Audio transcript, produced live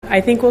I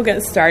think we'll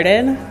get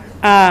started.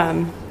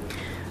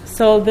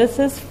 So this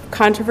is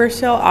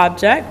Controversial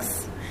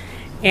Objects,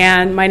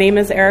 and my name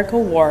is Erica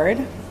Ward,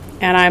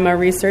 and I'm a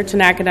research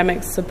and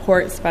academic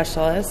support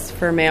specialist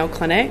for Mayo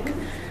Clinic,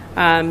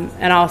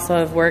 and also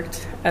have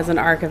worked as an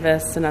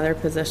archivist in other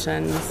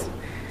positions.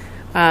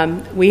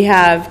 We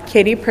have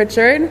Katie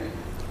Pritchard,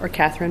 or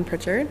Catherine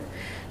Pritchard.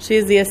 She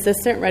is the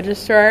assistant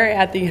registrar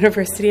at the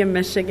University of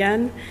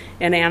Michigan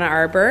in Ann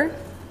Arbor,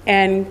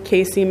 and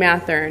Casey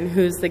Mathern,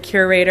 who's the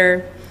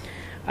curator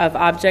of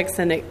objects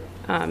and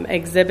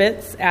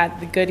exhibits at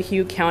the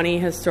Goodhue County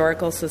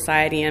Historical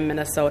Society in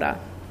Minnesota.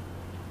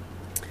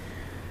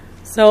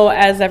 So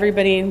as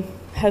everybody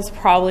has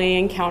probably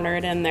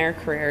encountered in their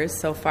careers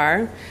so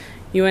far,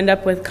 you end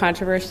up with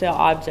controversial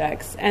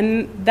objects,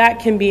 and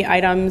that can be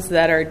items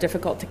that are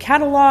difficult to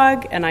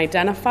catalog and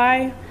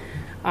identify.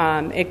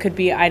 It could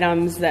be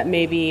items that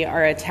maybe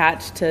are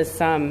attached to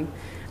some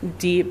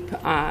deep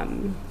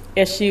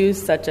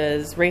issues such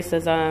as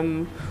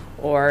racism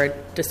or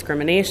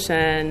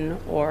discrimination,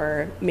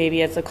 or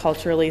maybe it's a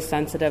culturally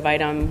sensitive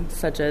item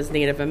such as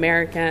Native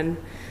American.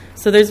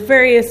 So there's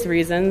various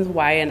reasons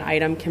why an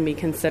item can be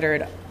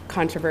considered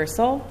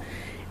controversial.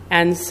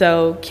 And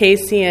so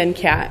Casey and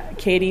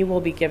Katie will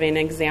be giving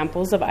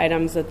examples of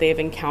items that they've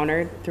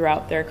encountered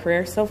throughout their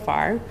career so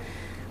far.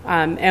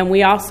 And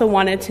we also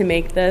wanted to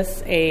make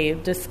this a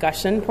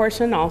discussion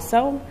portion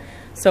also.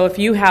 So if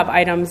you have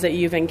items that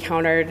you've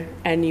encountered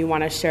and you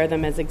want to share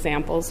them as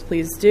examples,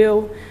 please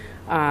do.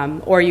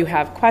 Or you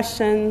have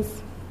questions,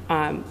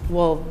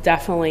 we'll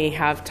definitely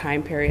have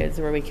time periods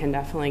where we can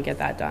definitely get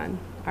that done.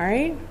 All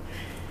right?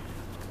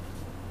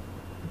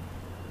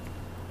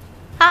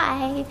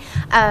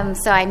 Hi.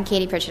 So I'm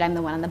Katie Pritchard. I'm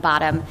the one on the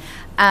bottom.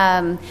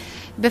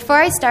 Before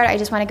I start, I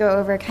just want to go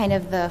over kind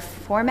of the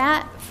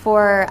format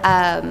for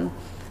our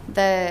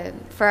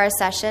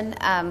session.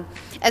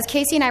 As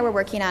Casey and I were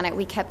working on it,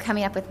 we kept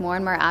coming up with more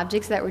and more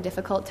objects that were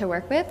difficult to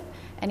work with.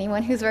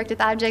 Anyone who's worked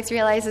with objects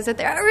realizes that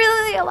there are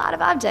really a lot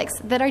of objects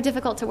that are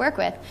difficult to work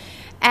with.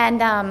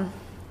 And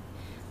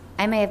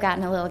I may have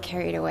gotten a little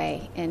carried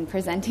away in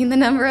presenting the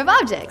number of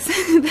objects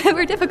that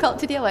were difficult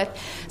to deal with.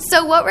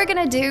 So what we're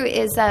going to do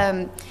is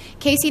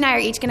Casey and I are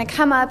each going to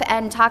come up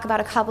and talk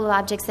about a couple of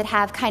objects that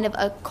have kind of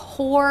a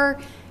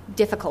core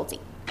difficulty.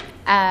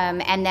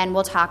 And then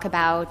we'll talk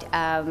about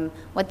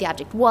what the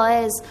object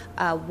was,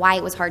 why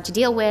it was hard to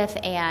deal with,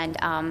 and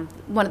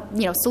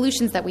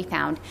solutions that we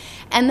found.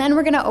 And then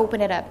we're going to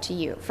open it up to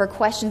you for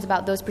questions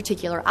about those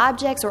particular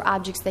objects or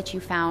objects that you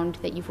found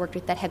that you've worked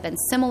with that have been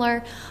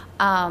similar.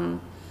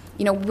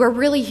 We're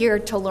really here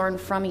to learn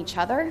from each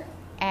other,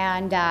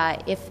 and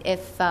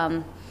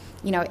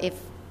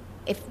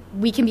if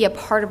we can be a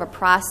part of a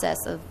process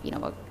of,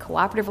 a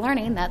cooperative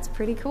learning, that's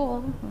pretty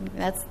cool.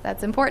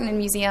 That's important in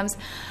museums.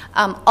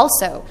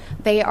 Also,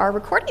 they are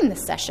recording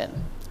this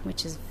session,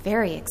 which is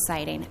very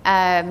exciting.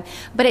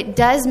 But it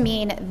does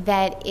mean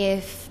that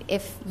if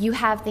you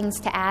have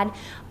things to add,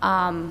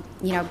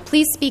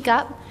 please speak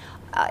up.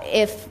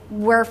 If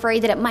we're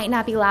afraid that it might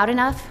not be loud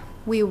enough,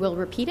 we will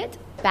repeat it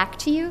back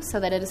to you so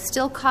that it is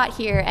still caught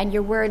here and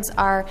your words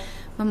are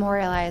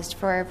memorialized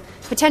for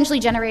potentially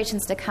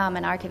generations to come,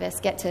 and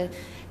archivists get to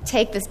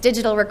take this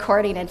digital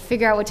recording and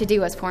figure out what to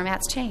do as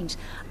formats change.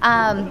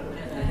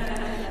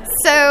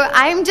 So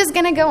I'm just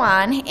going to go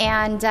on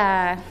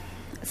and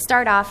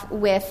start off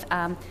with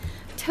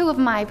two of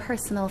my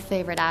personal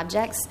favorite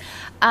objects.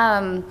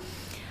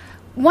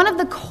 One of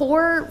the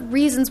core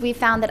reasons we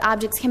found that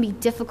objects can be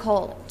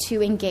difficult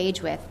to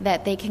engage with,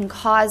 that they can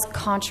cause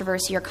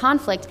controversy or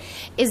conflict,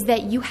 is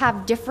that you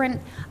have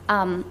different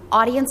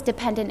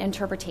audience-dependent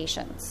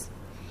interpretations.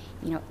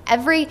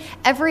 Every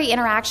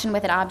interaction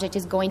with an object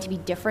is going to be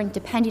different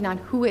depending on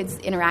who is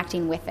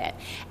interacting with it.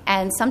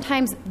 And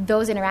sometimes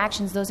those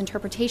interactions, those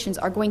interpretations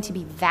are going to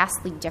be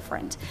vastly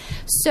different.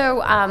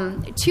 So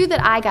two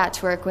that I got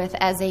to work with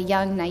as a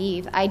young,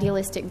 naive,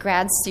 idealistic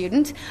grad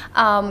student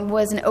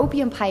was an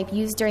opium pipe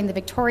used during the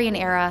Victorian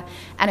era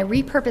and a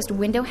repurposed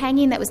window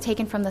hanging that was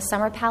taken from the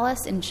Summer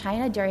Palace in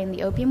China during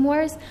the Opium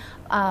Wars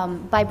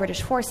by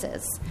British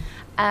forces.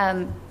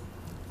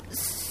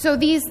 So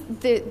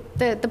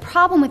the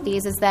problem with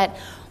these is that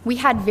we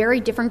had very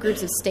different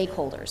groups of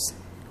stakeholders.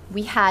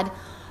 We had,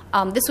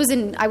 I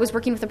was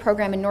working with a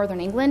program in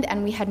Northern England,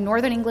 and we had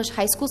Northern English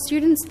high school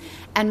students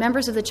and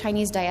members of the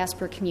Chinese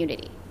diaspora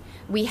community.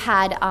 We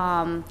had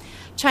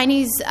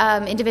Chinese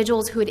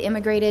individuals who had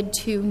immigrated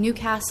to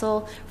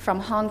Newcastle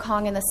from Hong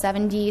Kong in the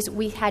 70s.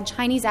 We had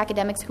Chinese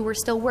academics who were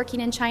still working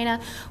in China.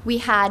 We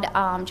had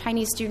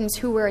Chinese students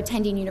who were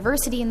attending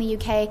university in the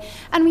UK,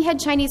 and we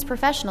had Chinese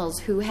professionals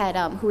who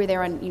were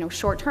there on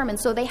short term. And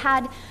so they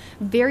had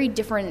very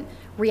different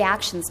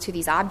reactions to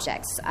these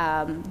objects.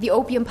 The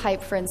opium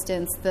pipe, for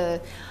instance,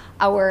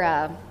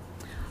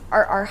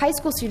 our high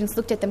school students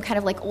looked at them kind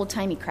of like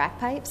old-timey crack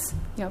pipes.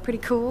 Pretty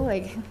cool,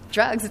 like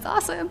drugs, it's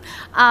awesome.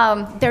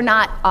 They're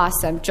not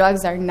awesome.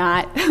 Drugs are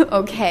not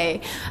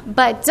okay.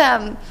 But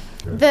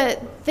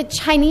the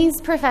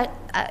Chinese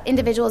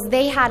individuals,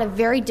 they had a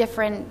very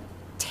different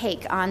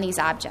take on these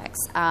objects.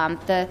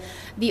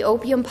 The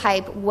opium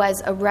pipe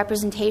was a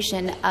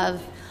representation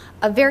of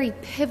a very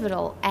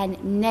pivotal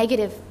and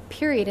negative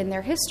period in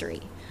their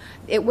history.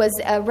 It was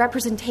a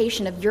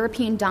representation of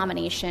European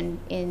domination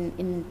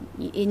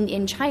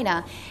in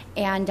China,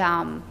 and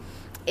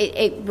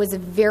it was a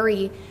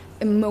very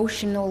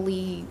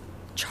emotionally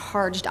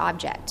charged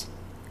object.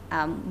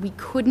 We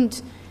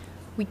couldn't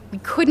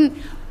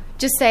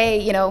just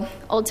say,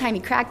 old-timey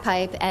crack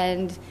pipe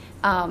and,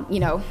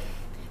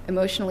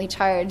 emotionally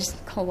charged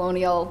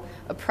colonial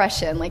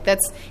oppression. Like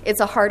it's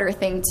a harder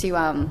thing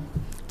to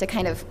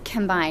kind of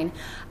combine.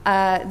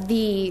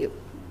 Let's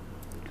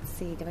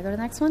see, did I go to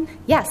the next one?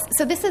 Yes.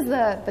 So this is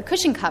the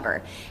cushion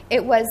cover.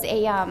 It was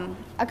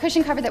a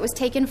cushion cover that was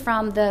taken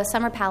from the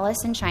Summer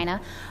Palace in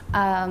China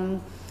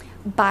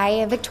by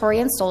a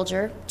Victorian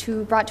soldier,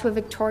 brought to a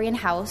Victorian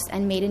house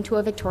and made into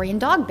a Victorian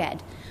dog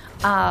bed.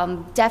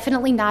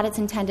 Definitely not its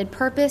intended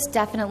purpose.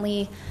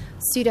 Definitely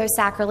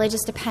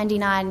pseudo-sacrilegious,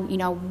 depending on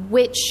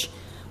which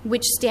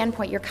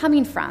standpoint you're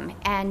coming from.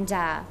 And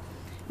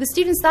the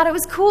students thought it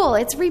was cool.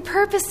 It's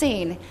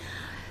repurposing.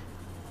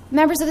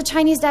 Members of the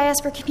Chinese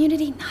diaspora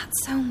community, not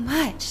so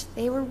much.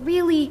 They were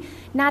really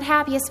not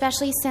happy,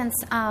 especially since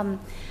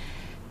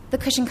the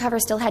cushion cover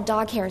still had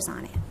dog hairs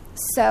on it.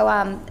 So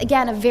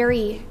again, a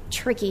very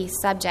tricky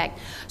subject.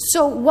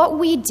 So what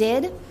we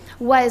did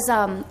was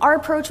our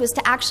approach was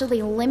to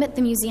actually limit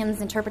the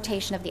museum's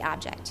interpretation of the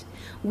object.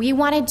 We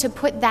wanted to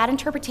put that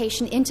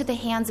interpretation into the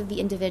hands of the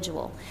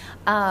individual,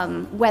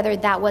 whether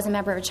that was a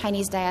member of a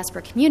Chinese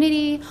diaspora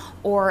community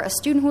or a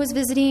student who was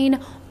visiting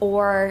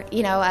or,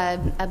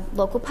 a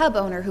local pub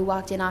owner who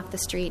walked in off the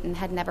street and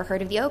had never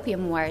heard of the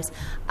Opium Wars.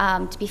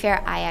 To be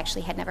fair, I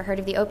actually had never heard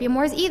of the Opium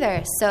Wars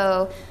either,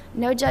 so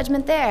no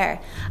judgment there.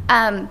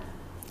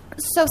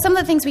 So some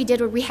of the things we did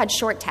were we had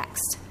short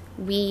text.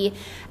 We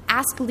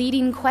asked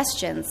leading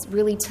questions,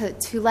 really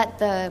to let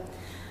the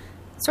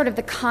sort of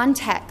the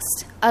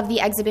context of the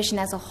exhibition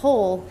as a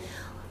whole,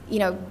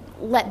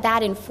 let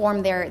that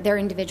inform their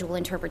individual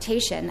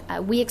interpretation.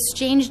 We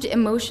exchanged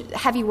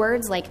heavy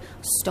words like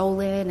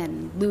stolen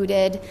and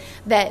looted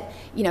that,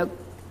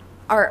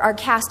 are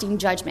casting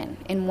judgment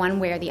in one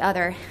way or the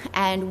other,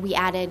 and we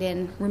added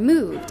in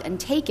removed and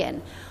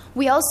taken.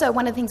 We also,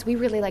 one of the things we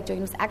really liked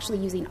doing was actually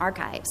using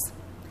archives.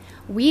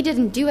 We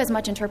didn't do as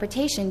much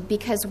interpretation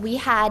because we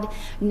had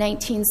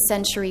 19th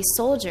century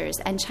soldiers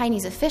and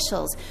Chinese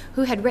officials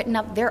who had written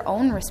up their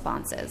own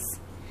responses.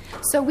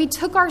 So we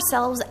took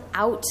ourselves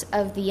out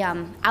of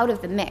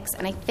the mix,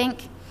 and I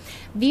think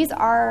these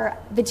are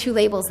the two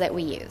labels that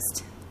we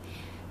used.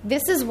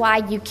 This is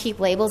why you keep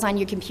labels on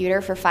your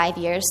computer for 5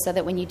 years, so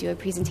that when you do a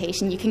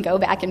presentation, you can go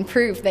back and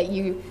prove that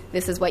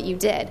this is what you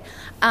did.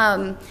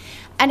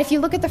 And if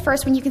you look at the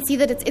first one, you can see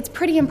that it's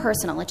pretty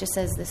impersonal. It just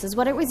says this is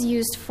what it was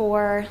used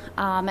for,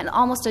 and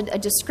almost a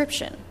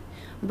description,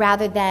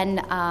 rather than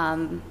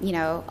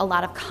a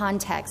lot of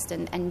context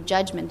and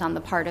judgment on the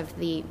part of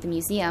the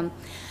museum.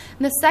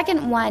 And the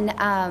second one,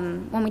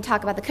 when we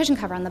talk about the cushion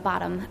cover on the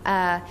bottom,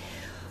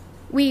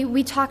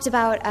 we talked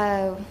about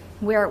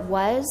where it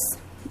was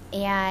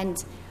and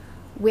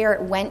where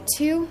it went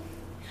to.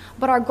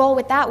 But our goal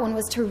with that one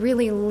was to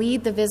really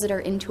lead the visitor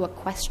into a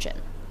question.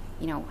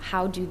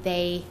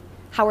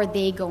 How are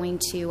they going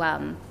to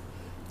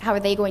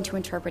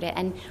interpret it,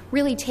 and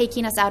really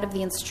taking us out of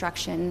the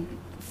instruction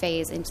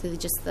phase into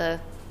just the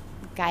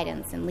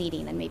guidance and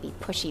leading, and maybe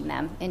pushing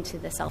them into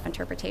the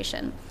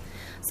self-interpretation.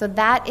 So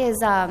that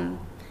was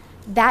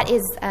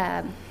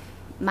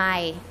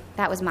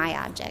my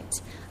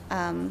object.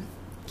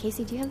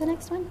 Casey, do you have the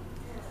next one?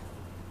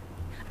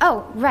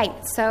 Oh,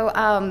 right. So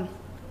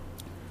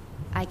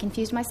I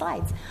confused my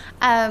slides.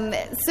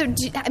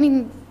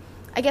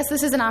 I guess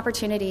this is an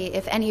opportunity,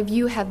 if any of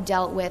you have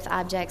dealt with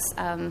objects.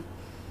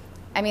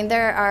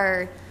 There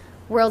are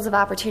worlds of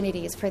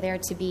opportunities for there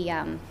to be,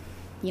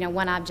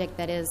 one object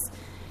that is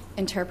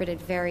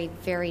interpreted very,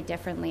 very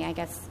differently, I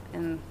guess.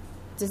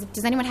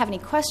 Does anyone have any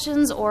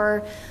questions,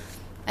 or,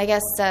 I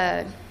guess,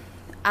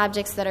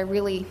 objects that are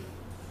really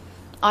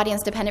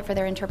audience-dependent for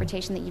their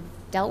interpretation that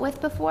you've dealt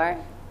with before?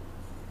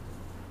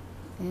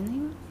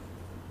 Anyone?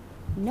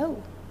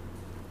 No.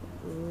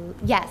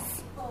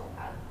 Yes.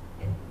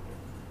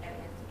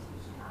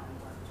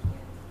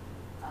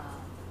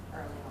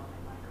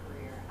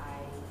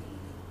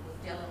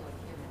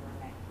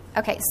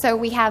 Okay, so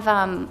we have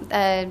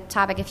a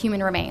topic of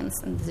human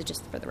remains, and this is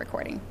just for the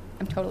recording.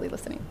 I'm totally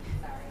listening.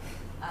 Sorry.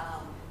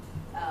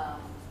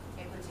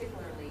 And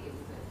particularly, it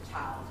was a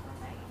child's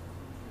remain.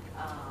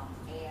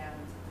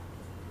 And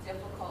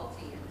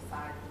difficulty in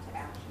deciding to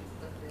actually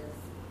put this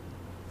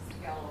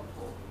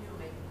skeletal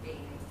human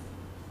being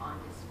on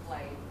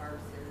display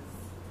versus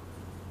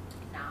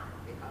not,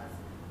 because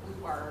we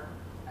were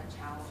a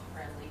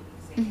child-friendly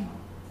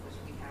museum, which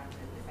we have to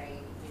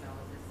debate, is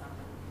this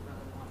something we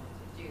really wanted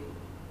to do?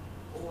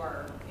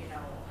 Or,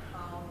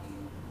 how do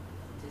you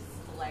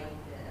display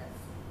this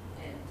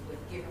and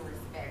with given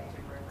respect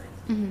and reverence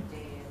to the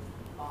dead,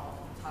 while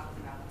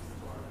talking about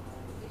historical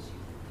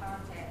issues and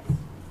context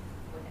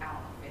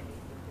without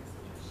offending the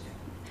institution?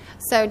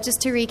 So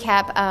just to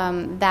recap,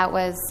 that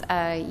was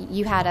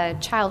you had a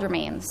child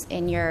remains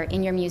in your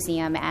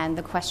museum, and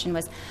the question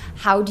was,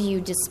 how do you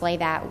display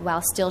that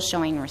while still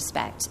showing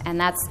respect?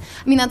 And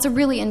that's a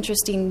really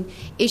interesting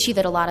issue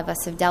that a lot of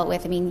us have dealt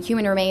with. I mean,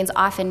 human remains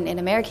often in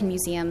American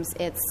museums,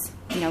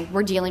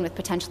 we're dealing with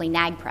potentially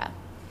NAGPRA,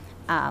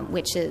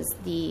 which is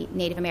the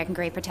Native American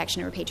Grave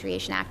Protection and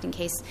Repatriation Act, in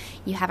case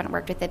you haven't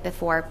worked with it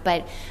before.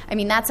 But I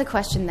mean, that's a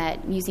question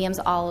that museums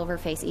all over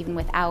face, even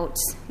without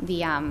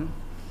the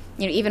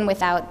the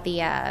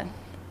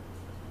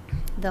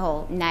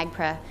whole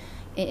NAGPRA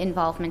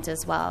involvement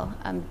as well.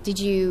 What did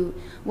you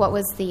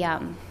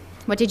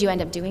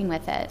end up doing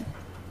with it?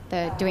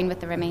 Doing with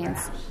the remains?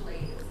 Actually,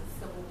 it was a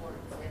Civil War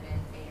exhibit,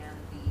 and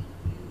the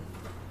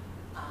youth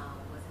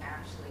was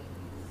actually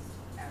used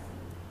as a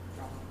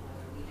drum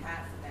corps. We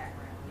had some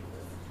background. It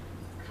was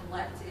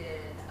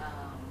collected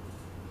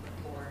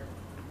before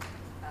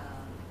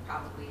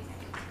probably in the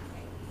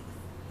 1880s,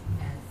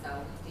 and so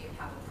we did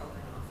have a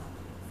program on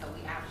something. So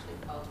we actually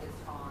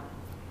focused on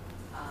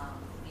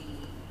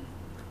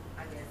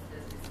the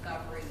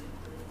discovery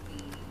through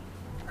the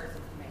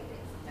person who made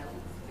it,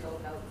 field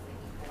notes that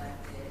he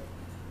collected,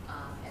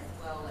 as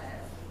well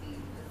as the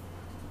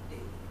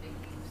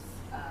use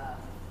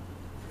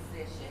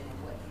position and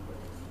what he would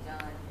have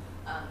done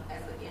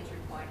as an entry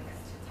point as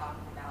to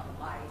talking about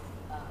life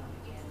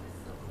in the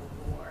Civil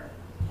War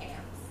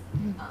camps.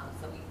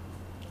 So we,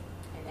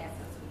 in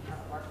essence, we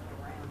kind of worked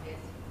around it.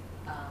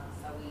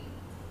 So we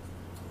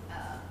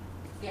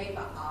gave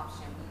an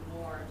option. We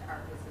warned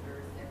our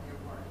visitors that there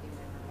were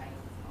human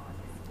remains on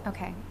this floor.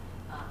 Okay.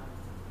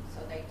 So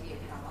they did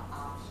have an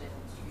option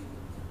to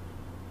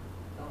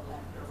go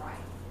left or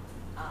right.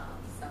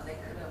 So they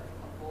could have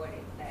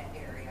avoided that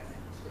area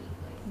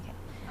completely. Okay.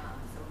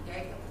 So we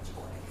gave them a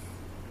choice,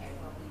 and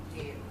when we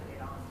did put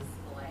it on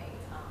display,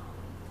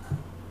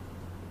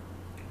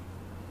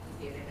 we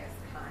did it as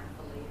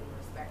kindly and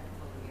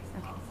respectfully as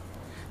possible.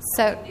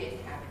 So We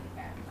didn't have any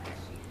backlash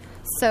either.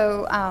 So,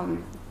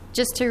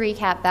 just to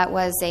recap, that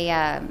was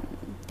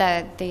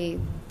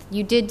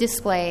you did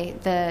display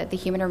the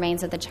human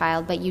remains of the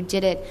child, but you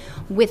did it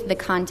with the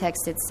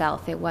context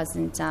itself. It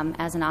wasn't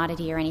as an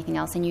oddity or anything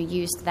else, and you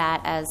used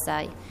that as,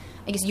 I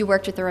guess you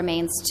worked with the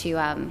remains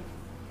to,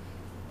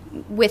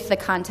 with the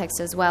context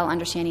as well,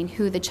 understanding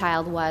who the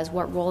child was,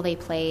 what role they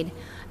played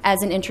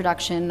as an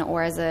introduction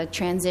or as a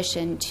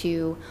transition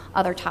to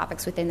other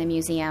topics within the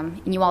museum.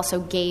 And you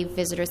also gave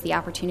visitors the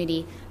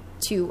opportunity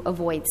to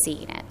avoid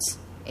seeing it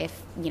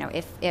if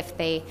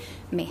they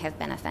may have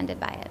been offended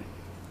by it.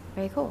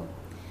 Very cool.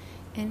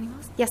 Anything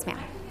else? Yes, ma'am. I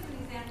can give an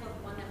example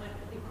of one that went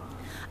really wrong.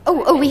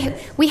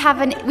 We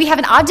have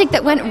an object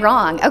that went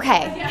wrong.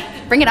 Okay,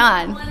 bring it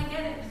on. Well, and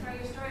again, your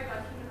story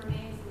about human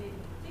remains made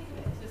me think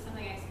of it. It was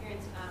something I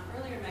experienced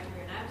earlier in my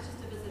career, and I was just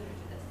a visitor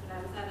to this, but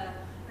I was at a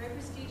very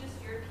prestigious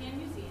European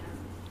museum,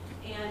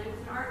 and it was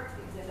an art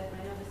exhibit.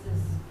 And I know this is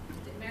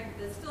American,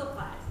 but it still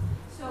applies.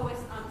 So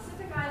it's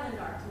Pacific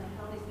Island art, and they had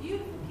all these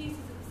beautiful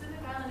pieces of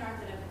Pacific Island art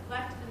that had been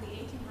collected in the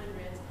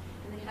 1800s,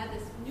 and they had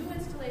this new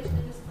installation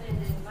to display, and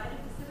they invited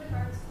Pacific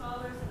art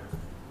scholars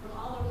from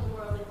all over the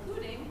world,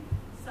 including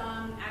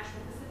some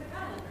actual Pacific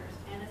Islanders.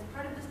 And as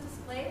part of this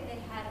display, they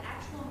had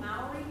actual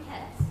Maori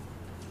heads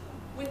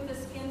with the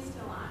skin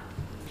still on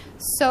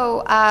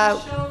So,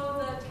 to show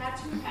the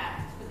tattoo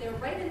patterns, but they were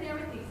right in there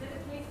with the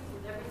exhibit cases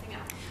with everything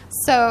else.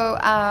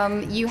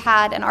 you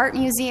had an art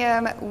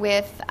museum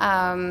with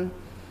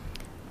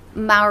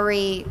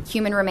Maori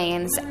human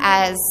remains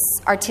as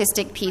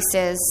artistic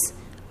pieces.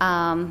 Yes,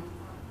 and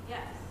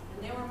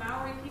there were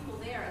Maori people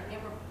there, and they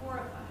were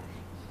horrified.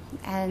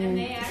 And And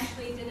they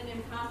actually did an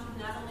impromptu.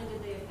 Not only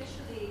did they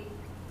officially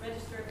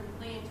register a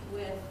complaint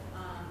with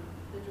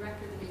the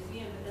director of the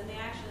museum, but then they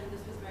actually, and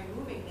this was very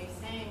moving, they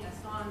sang a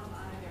song to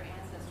honor their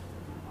ancestors in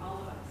front of all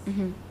of us.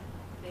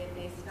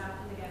 They stopped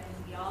in the garden,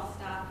 we all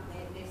stopped,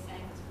 and they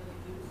sang this really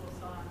beautiful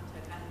song to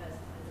kind of as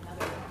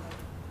another form of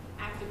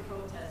active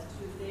protest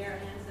to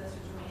their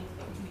ancestors' remains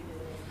being treated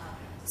as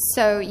objects.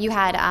 so you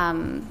had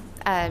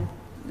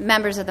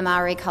members of the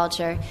Maori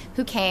culture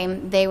who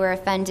came. They were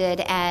offended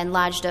and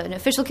lodged an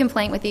official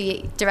complaint with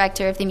the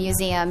director of the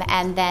museum.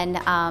 And then,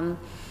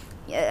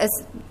 as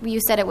you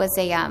said, it was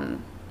a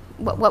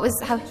what was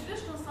how The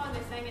traditional song,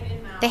 they sang it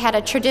in Maori. they had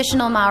a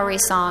traditional Maori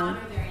song Honor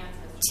their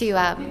ancestors. to They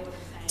were saying.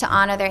 to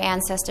honor their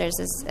ancestors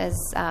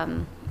as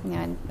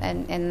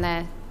in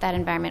that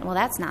environment. Well,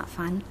 that's not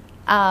fun.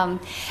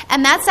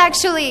 And that's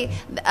actually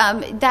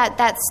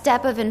that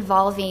step of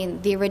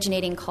involving the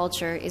originating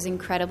culture is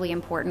incredibly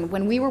important.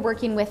 When we were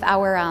working with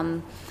our,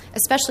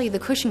 especially the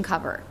cushion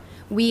cover,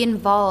 we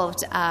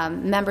involved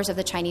members of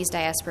the Chinese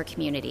diaspora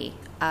community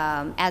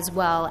as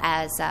well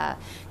as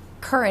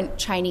current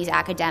Chinese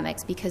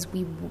academics, because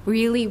we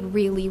really,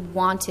 really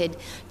wanted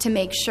to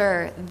make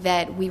sure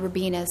that we were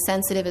being as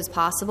sensitive as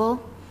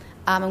possible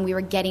and we were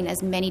getting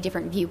as many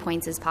different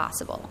viewpoints as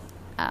possible.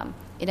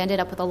 It ended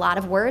up with a lot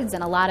of words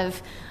and a lot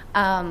of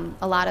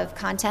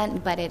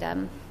content, but it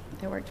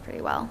worked pretty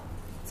well.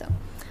 So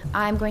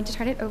I'm going to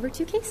turn it over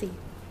to Casey.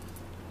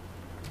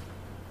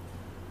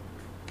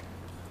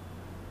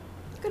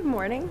 Good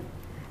morning.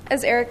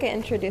 As Erica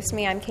introduced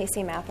me, I'm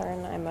Casey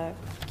Mathern. I'm a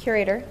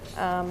curator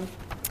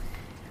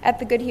at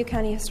the Goodhue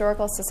County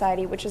Historical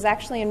Society, which is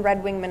actually in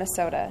Red Wing,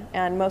 Minnesota.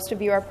 And most of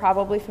you are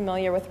probably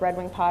familiar with Red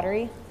Wing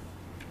pottery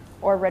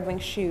or Red Wing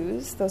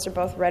shoes. Those are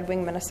both Red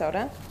Wing,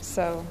 Minnesota.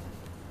 So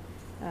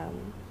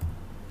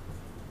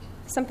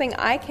something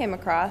I came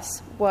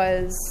across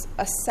was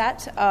a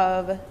set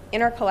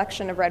in our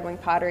collection of Red Wing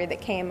pottery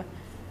that came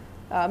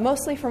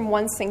mostly from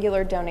one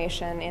singular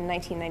donation in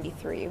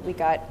 1993. We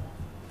got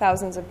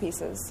thousands of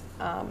pieces,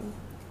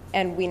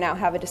 and we now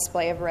have a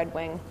display of Red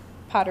Wing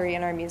pottery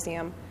in our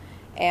museum.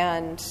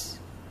 And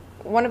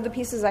one of the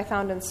pieces I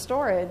found in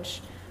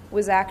storage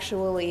was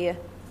actually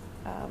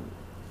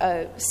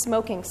a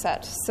smoking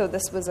set. So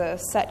this was a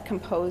set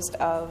composed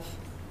of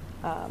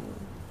a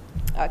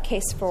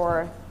case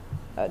for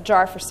a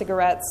jar for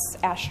cigarettes,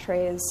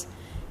 ashtrays,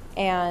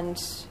 and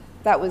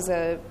that was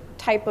a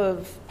type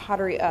of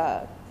pottery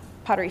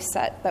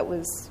set that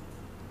was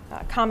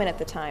common at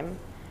the time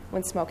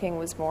when smoking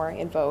was more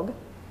in vogue.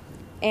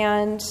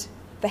 And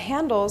the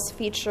handles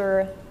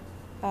feature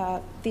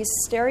these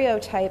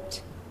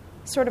stereotyped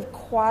sort of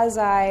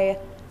quasi-Dogon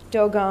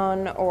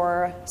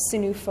or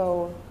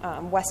Sinufo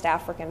West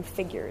African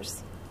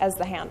figures as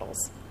the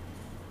handles.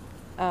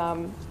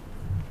 The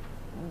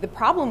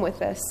problem with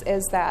this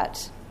is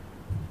that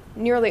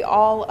nearly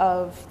all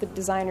of the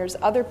designer's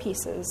other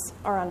pieces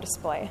are on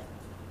display,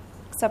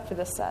 except for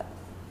this set.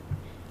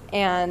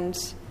 And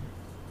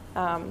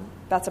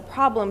that's a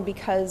problem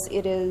because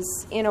it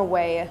is, in a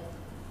way,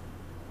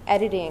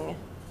 editing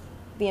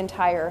the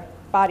entire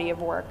body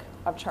of work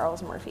of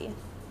Charles Murphy,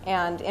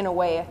 and in a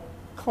way,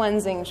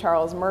 cleansing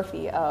Charles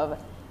Murphy of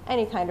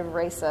any kind of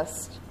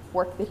racist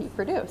work that he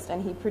produced,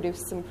 and he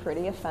produced some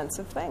pretty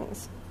offensive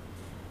things.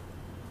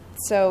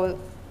 So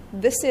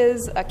this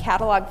is a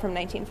catalog from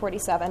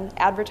 1947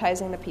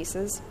 advertising the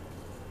pieces.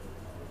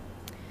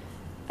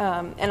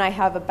 And I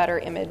have a better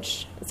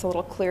image. It's a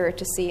little clearer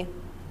to see.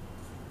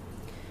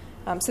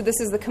 So this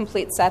is the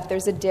complete set.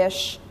 There's a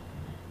dish,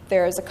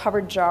 there's a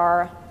covered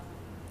jar,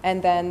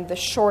 and then the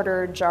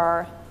shorter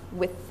jar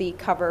with the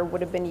cover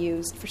would have been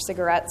used for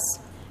cigarettes.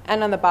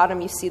 And on the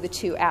bottom you see the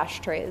two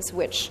ashtrays,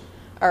 which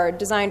are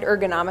designed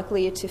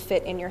ergonomically to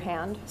fit in your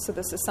hand. So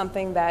this is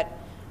something that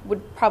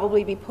would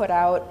probably be put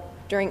out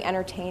during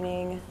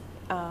entertaining,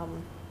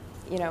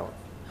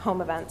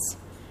 home events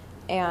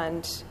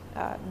and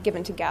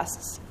given to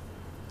guests.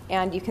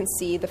 And you can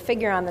see the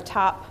figure on the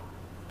top,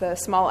 the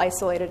small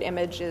isolated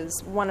image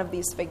is one of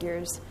these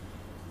figures.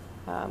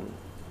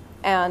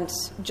 And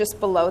just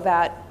below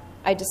that,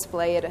 I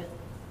displayed,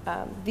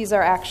 these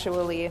are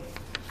actually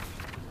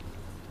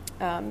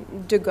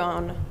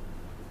Dogon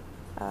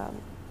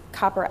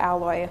copper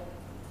alloy,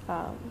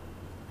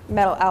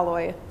 metal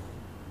alloy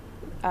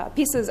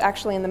pieces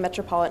actually in the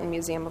Metropolitan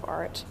Museum of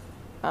Art.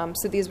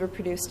 So these were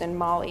produced in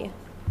Mali.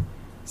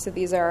 So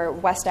these are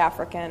West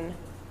African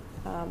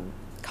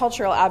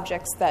cultural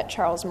objects that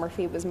Charles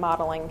Murphy was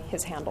modeling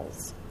his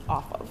handles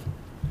off of,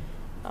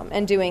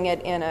 and doing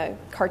it in a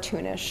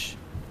cartoonish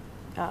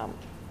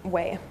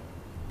way.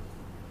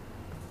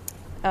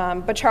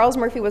 But Charles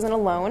Murphy wasn't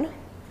alone.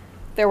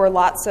 There were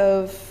lots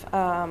of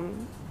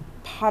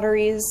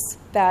potteries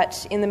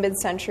that in the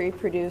mid-century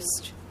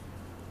produced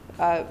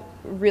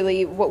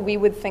really what we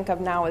would think of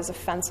now as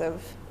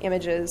offensive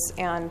images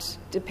and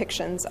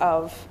depictions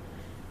of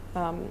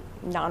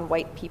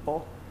non-white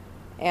people.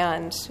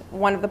 And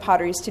one of the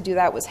potteries to do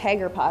that was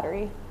Hager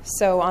pottery.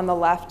 So on the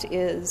left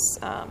is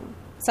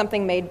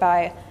something made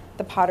by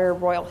the potter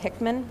Royal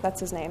Hickman,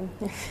 that's his name.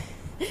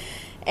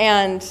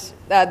 And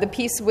the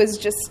piece was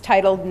just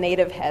titled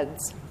Native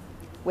Heads,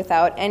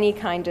 without any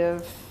kind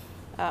of,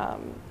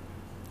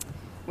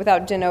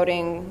 without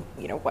denoting,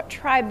 what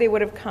tribe they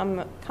would have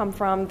come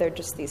from. They're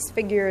just these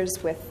figures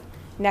with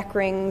neck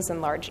rings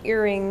and large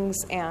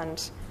earrings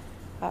and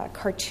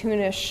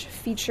cartoonish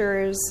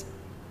features.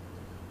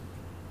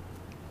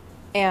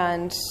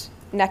 And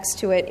next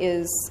to it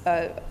is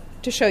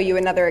to show you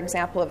another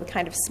example of the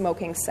kind of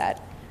smoking set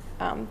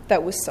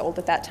that was sold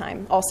at that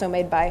time, also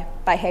made by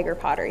Hager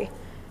pottery.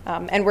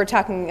 And we're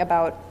talking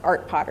about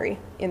art pottery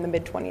in the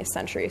mid-20th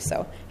century,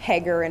 so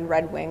Hager and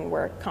Red Wing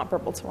were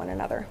comparable to one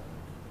another.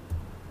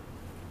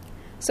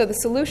 So the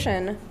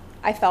solution,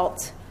 I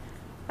felt,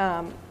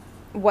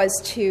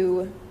 was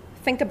to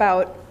think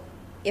about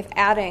if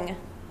adding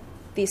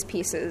these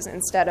pieces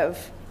instead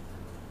of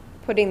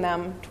putting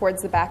them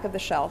towards the back of the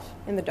shelf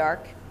in the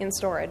dark in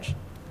storage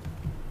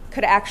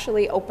could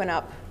actually open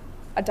up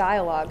a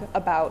dialogue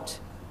about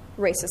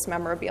racist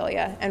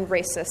memorabilia and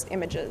racist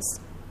images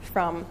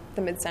from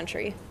the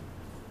mid-century,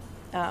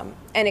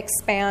 and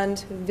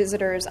expand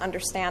visitors'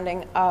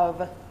 understanding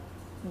of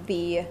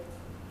the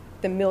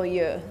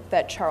milieu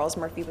that Charles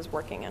Murphy was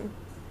working in.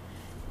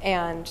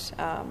 And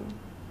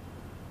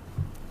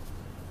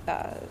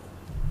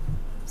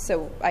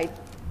so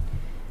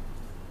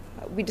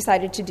we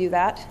decided to do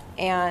that,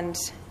 and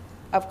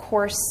of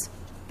course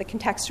the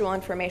contextual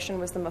information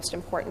was the most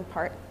important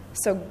part.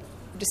 So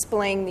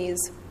displaying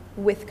these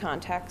with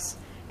context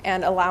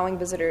and allowing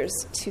visitors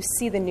to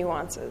see the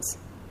nuances.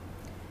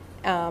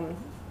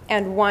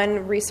 And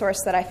one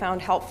resource that I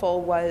found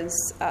helpful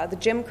was the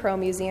Jim Crow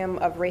Museum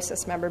of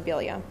Racist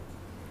Memorabilia,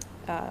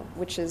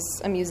 which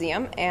is a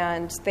museum,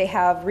 and they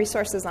have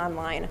resources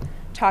online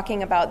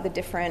talking about the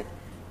different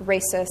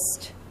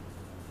racist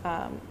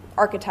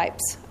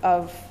archetypes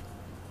of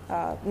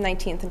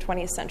 19th and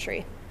 20th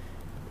century.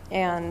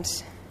 And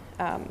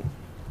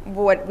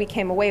what we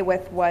came away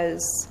with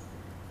was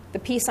the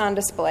piece on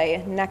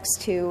display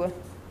next to,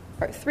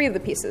 or three of the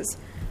pieces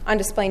on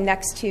display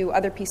next to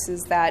other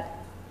pieces that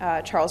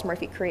Charles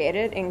Murphy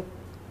created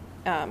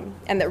and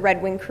that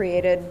Red Wing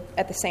created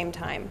at the same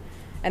time.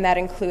 And that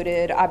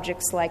included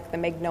objects like the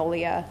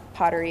Magnolia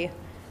pottery,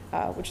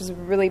 which is a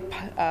really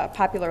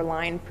popular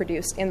line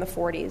produced in the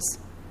 40s,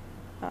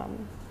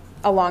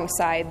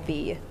 alongside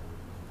the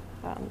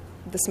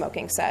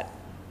smoking set.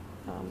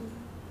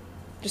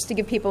 Just to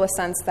give people a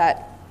sense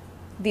that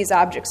these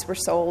objects were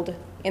sold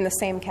in the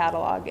same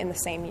catalog in the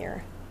same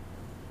year,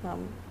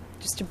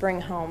 just to bring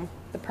home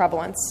the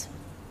prevalence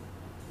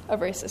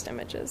of racist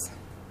images.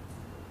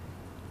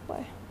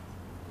 Why?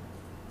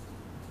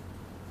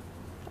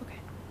 Okay.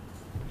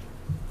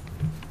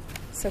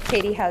 So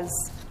Katie has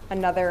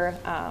another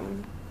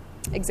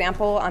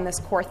example on this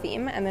core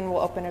theme, and then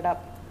we'll open it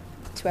up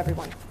to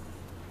everyone.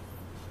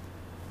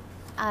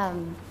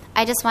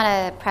 I just want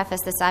to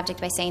preface this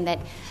object by saying that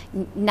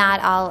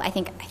not all, I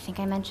think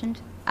I mentioned,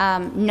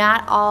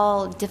 not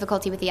all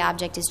difficulty with the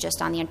object is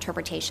just on the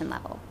interpretation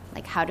level.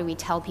 Like, how do we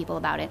tell people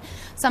about it?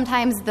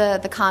 Sometimes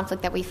the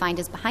conflict that we find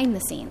is behind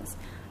the scenes.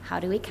 How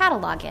do we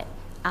catalog it?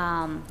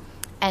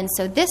 And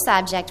so this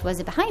object was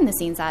a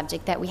behind-the-scenes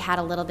object that we had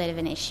a little bit of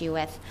an issue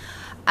with.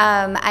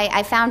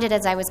 I found it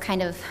as I was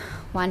kind of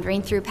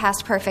wandering through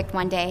Past Perfect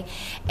one day,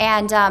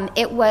 and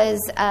it was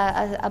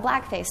a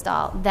blackface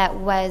doll that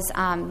was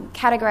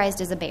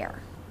categorized as a bear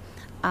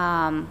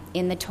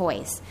in the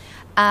toys.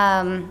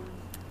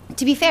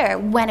 To be fair,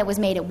 when it was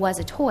made, it was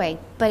a toy,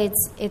 but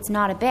it's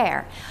not a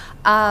bear.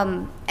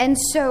 And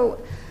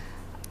so,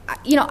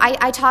 you know,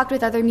 I talked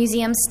with other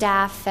museum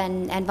staff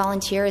and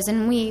volunteers,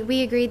 and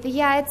we agreed that,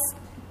 yeah, it's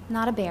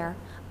not a bear.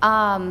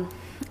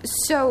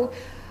 So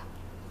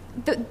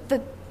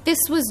this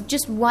was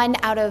just one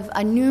out of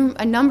a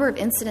number of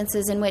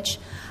incidences in which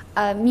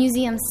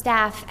museum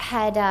staff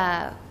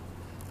had,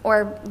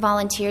 or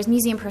volunteers,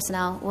 museum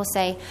personnel, we'll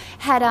say,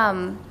 had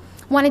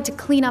wanted to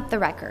clean up the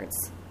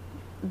records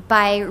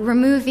by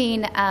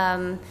removing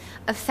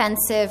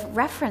offensive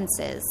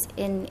references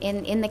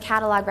in the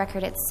catalog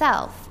record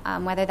itself,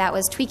 whether that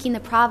was tweaking the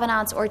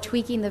provenance or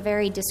tweaking the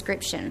very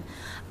description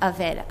of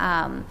it.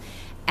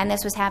 And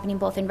this was happening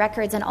both in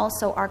records and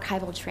also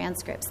archival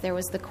transcripts. There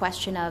was the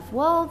question of,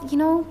 well, you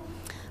know,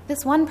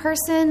 this one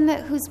person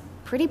who's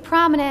pretty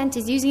prominent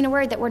is using a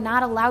word that we're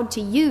not allowed to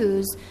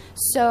use,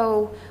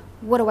 so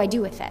what do I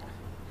do with it?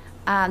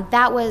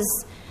 That's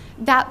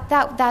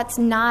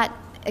not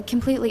a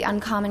completely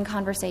uncommon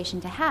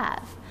conversation to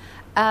have.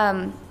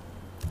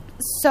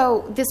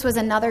 So this was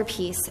another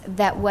piece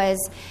that was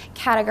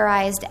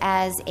categorized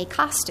as a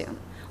costume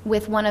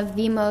with one of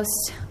the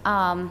most,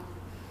 kind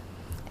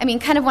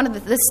of one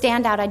of the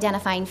standout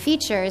identifying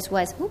features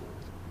was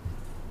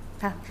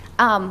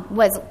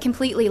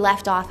completely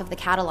left off of the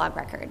catalog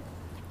record.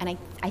 And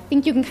I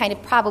think you can kind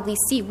of probably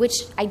see which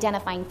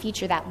identifying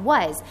feature that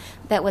was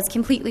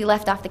completely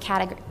left off the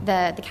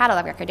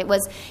catalog record. It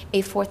was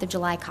a 4th of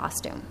July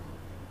costume.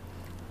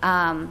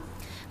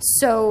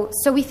 So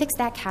we fixed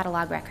that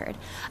catalog record.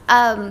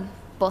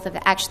 Both of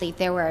them. Actually,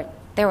 there were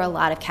a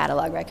lot of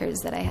catalog records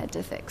that I had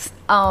to fix.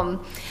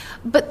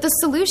 But the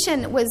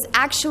solution was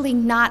actually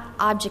not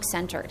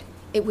object-centered.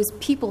 It was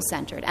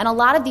people-centered. And a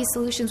lot of these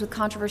solutions with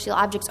controversial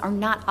objects are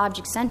not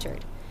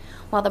object-centered.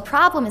 While the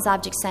problem is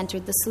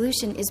object-centered, the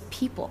solution is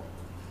people.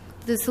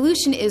 The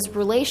solution is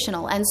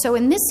relational. And so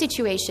in this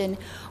situation,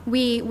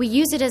 we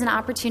use it as an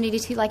opportunity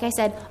to, like I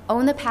said,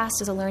 own the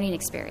past as a learning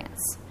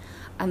experience.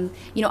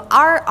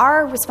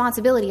 Our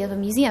responsibility of a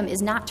museum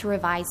is not to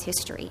revise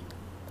history.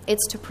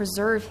 It's to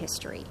preserve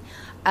history.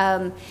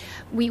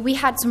 We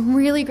had some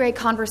really great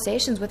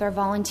conversations with our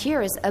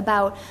volunteers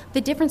about the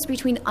difference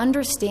between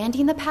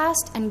understanding the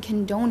past and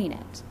condoning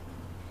it.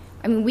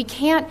 I mean, we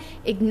can't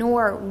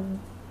ignore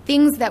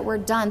things that were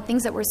done,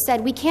 things that were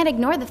said. We can't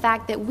ignore the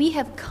fact that we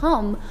have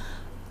come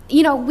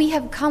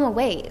a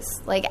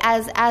ways. Like,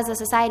 as a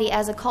society,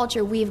 as a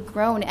culture, we've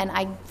grown, and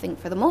I think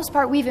for the most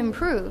part we've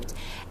improved.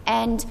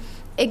 And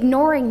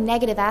ignoring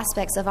negative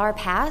aspects of our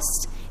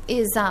past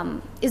is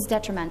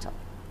detrimental.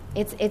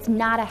 It's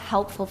not a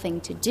helpful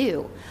thing to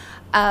do.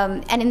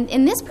 And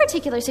in this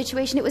particular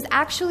situation, it was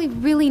actually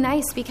really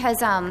nice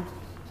because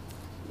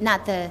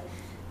not the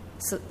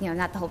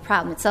whole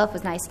problem itself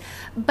was nice,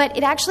 but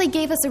it actually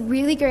gave us a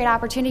really great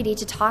opportunity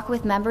to talk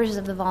with members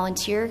of the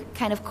volunteer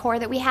kind of core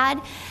that we had.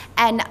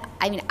 And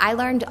I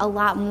learned a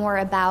lot more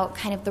about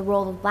kind of the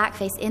role of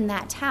blackface in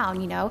that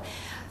town.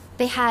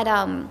 They had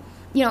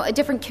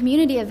different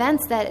community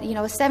events that, a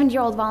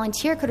 70-year-old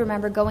volunteer could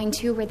remember going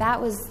to, where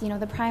that was,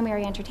 the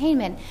primary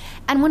entertainment.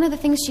 And one of the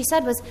things she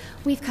said was,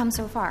 we've come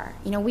so far.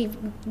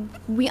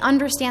 We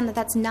understand that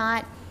that's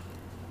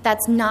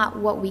not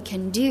what we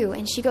can do.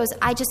 And she goes,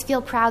 I just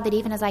feel proud that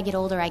even as I get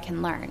older, I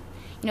can learn.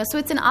 So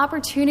it's an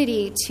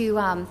opportunity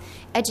to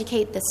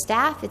educate the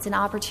staff. It's an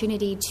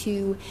opportunity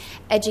to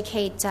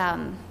educate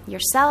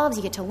yourselves.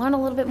 You get to learn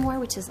a little bit more,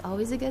 which is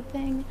always a good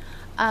thing.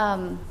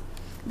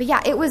 But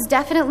yeah, it was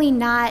definitely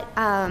not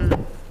a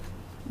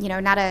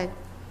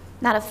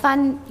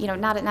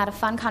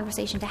fun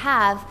conversation to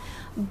have,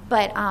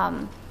 but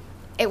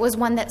it was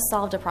one that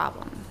solved a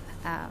problem.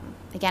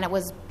 Again, it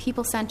was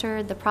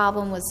people-centered. The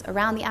problem was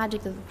around the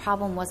object. The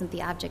problem wasn't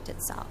the object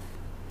itself.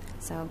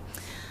 So,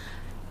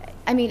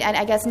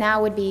 I guess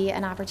now would be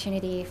an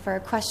opportunity for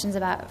questions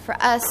for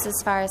us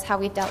as far as how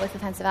we've dealt with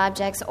offensive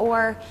objects,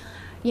 or,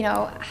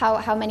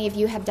 how many of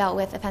you have dealt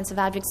with offensive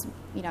objects,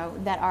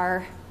 that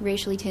are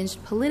racially tinged,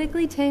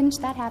 politically tinged.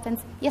 That happens.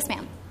 Yes,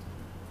 ma'am.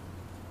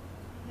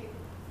 Hey,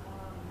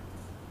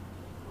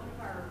 one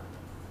of our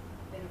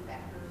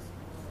benefactors,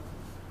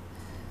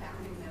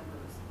 founding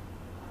members,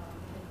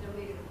 had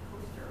donated a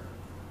poster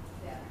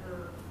that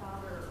her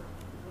father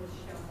was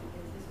shown,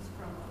 and this is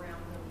from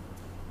around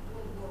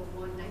World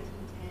War I,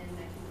 1910,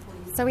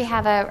 1920. So we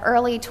have an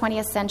early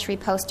 20th century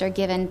poster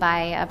given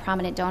by a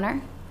prominent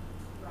donor.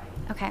 Right.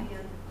 Okay.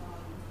 And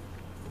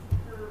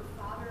her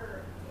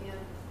father and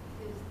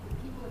the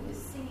people in his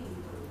singing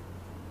group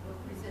were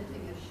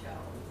presenting a show,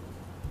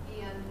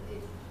 and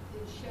it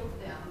showed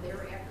them, they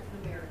were African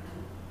American,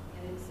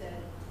 and it said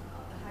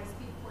the High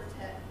Speed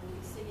Quartet will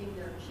be singing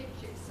their Chick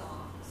Chick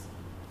songs,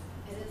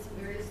 and it's some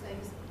various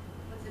things.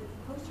 But the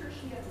poster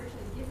she had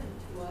originally given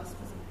to us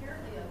was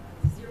apparently a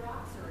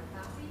Xerox or a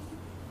copy,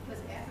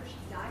 because after she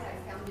died, I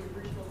found the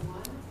original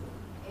one,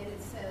 and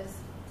it says,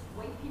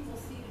 white people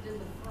seated in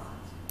the front.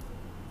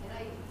 And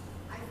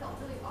I felt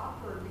really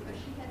awkward because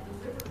she had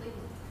deliberately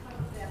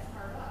covered that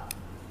part up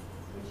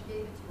when she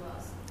gave it to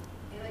us.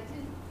 And I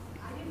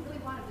didn't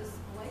really want to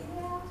display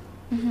that.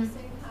 At the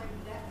same time,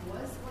 that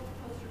was what the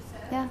poster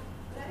said. Yeah.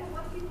 But I don't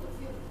want people to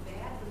feel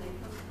bad when they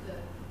come to the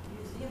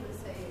museum and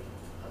say,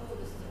 oh,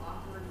 this is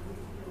awkward.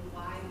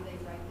 Why did they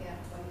write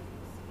that? White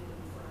people seated in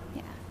the front?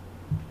 Yeah.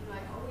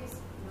 I always,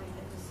 when I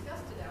had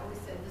discussed it, I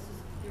always said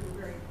they were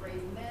very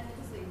brave men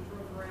because they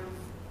drove around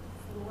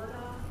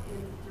Florida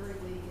during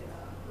the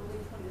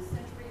early 20th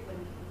century when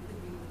you could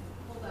be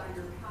pulled out of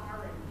your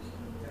car and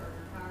beaten, or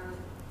your car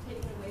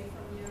taken away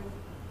from you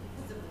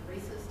because of the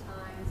racist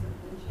times and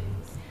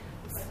lynchings.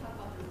 So I talk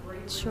about their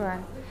bravery. Sure.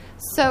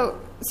 So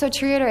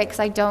to reiterate, because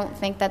I don't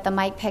think that the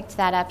mic picked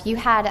that up, you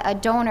had a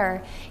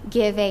donor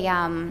give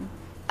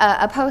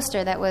a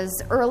poster that was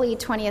early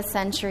 20th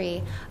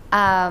century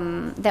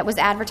that was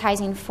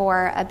advertising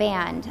for a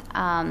band.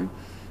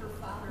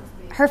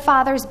 Her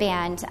father's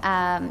band.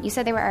 You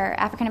said they were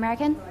African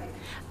American? Right.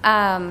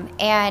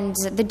 And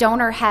the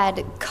donor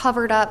had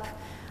covered up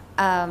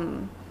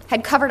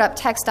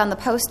text on the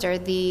poster.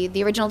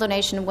 The original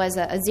donation was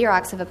a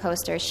Xerox of a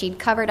poster. She'd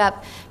covered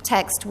up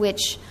text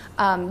which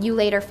you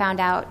later found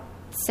out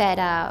said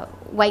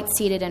white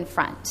seated in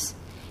front.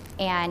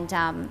 And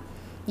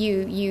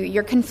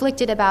you're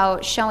conflicted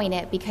about showing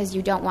it because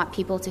you don't want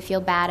people to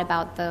feel bad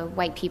about the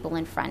white people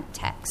in front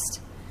text.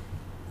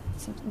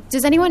 So,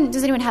 does anyone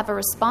have a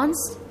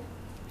response?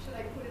 Should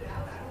I put it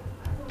out?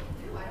 I don't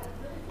do. I don't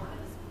really want to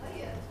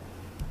display it.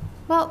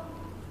 Well,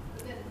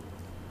 But then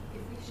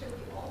if we show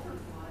the altered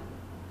one,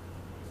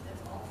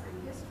 that's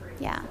altering history.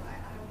 Yeah. So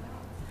I don't know.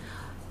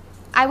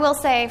 I will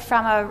say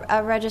from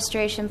a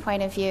registration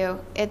point of view,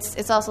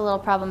 it's also a little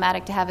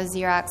problematic to have a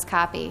Xerox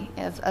copy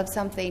of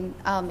something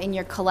in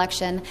your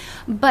collection.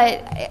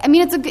 But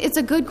it's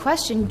a good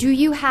question. Do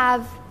you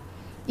have,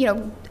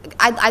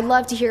 I'd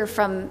love to hear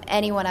from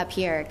anyone up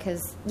here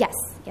because yes,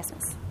 miss. I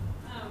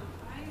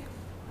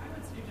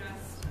would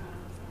suggest, sorry,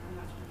 I'm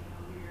not sure if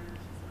I'm here,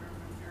 sorry if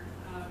I'm here,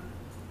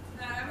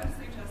 that I would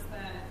suggest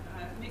that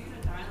make it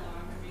a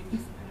dialogue.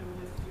 Just kind of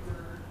what you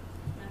were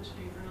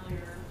mentioning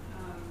earlier.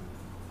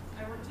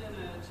 I worked in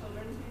a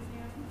children's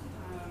museum,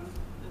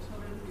 the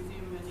Children's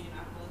Museum of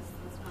Indianapolis.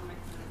 That's not my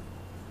kind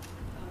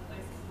of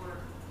place of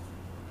work.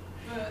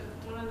 But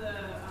one of the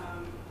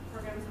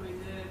programs that we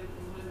did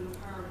was The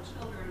Power of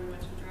Children,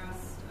 which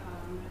addressed,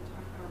 it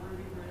talked about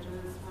Ruby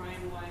Bridges,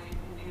 Ryan White,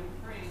 and Anne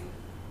Frank.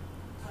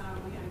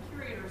 We had a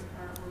curator's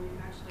card where we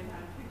actually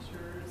had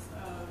pictures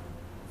of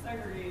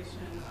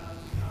segregation of,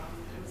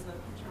 it was a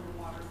picture of a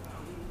water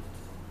fountain,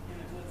 and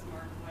it was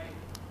marked white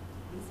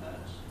and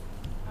such.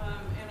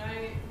 And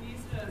I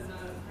used it as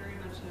very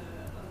much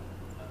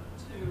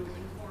to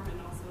inform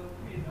and also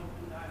create an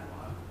open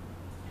dialogue.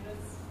 And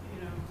it's,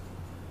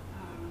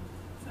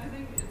 so I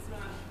think it's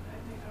not, I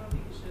don't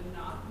think you should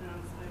not put it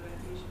on display, but I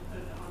think you should put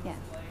it on Yeah.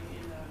 display.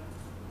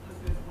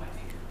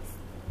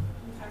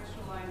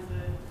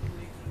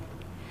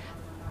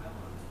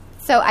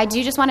 So I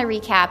do just want to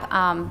recap,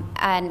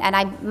 and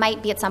I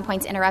might be at some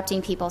points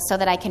interrupting people so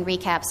that I can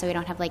recap so we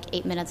don't have like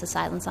 8 minutes of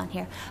silence on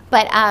here.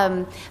 But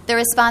the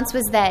response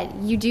was that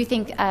you do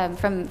think,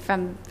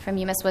 from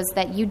you, Miss, was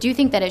that you do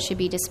think that it should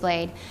be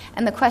displayed.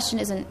 And the question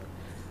isn't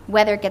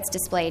whether it gets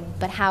displayed,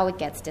 but how it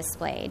gets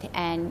displayed,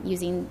 and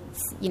using,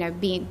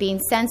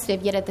 being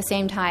sensitive, yet at the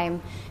same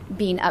time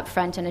being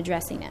upfront and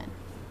addressing it.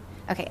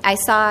 Okay, I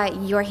saw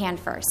your hand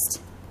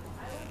first.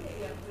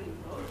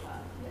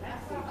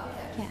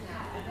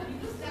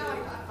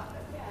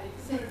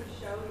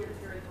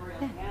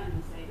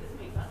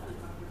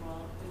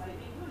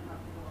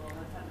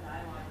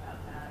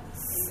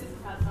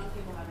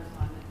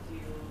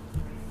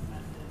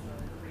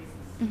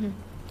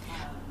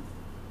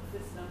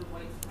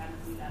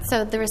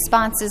 So the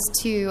response is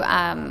to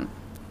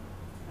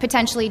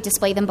potentially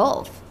display them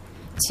both,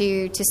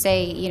 to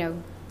say,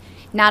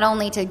 not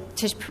only to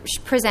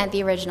present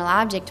the original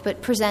object,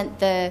 but present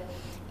the.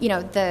 She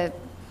wanted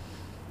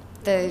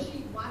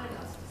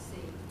us to see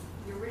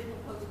the original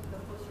poster, the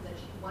poster that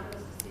she wanted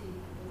us to see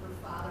with her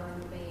father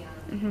and the band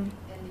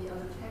and the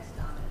other text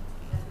on it.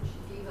 That's what she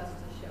gave us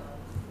to show.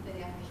 Then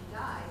after she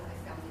died, I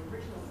found the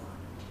original one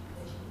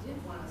that she did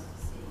want us to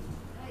see.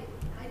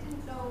 I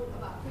didn't know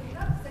about putting it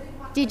up because I didn't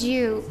want Did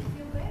you? to feel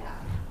bad.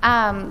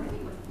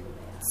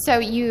 So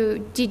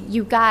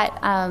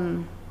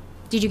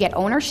did you get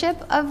ownership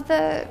of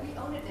the? We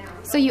own it now.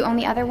 So you own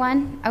the other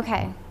one?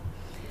 Okay.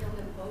 We own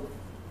them both,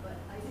 but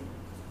I didn't.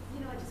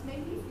 It just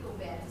made me feel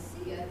bad to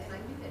see it, and I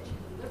knew that she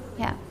deliberately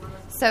Yeah. didn't want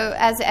us to. So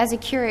as a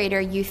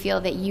curator, you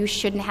feel that you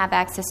shouldn't have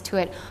access to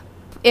it,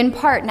 in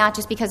part not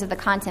just because of the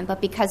content,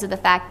 but because of the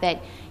fact that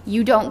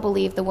you don't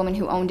believe the woman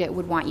who owned it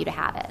would want you to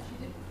have it.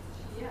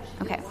 She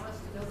Okay. didn't want us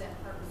to know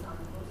that part was on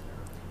the poster.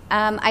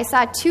 I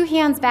saw 2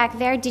 hands back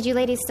there. Did you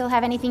ladies still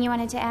have anything you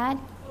wanted to add?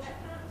 Well,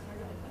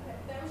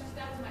 that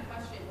was my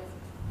question, was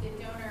the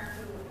donor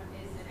who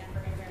is an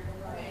African American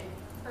woman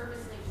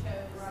purposely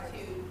chose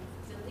to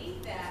delete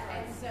that,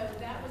 and so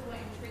that was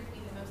what intrigued me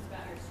the most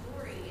about your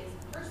story, is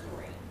her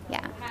story.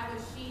 Yeah. How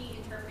was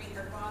she interpreting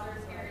her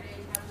father's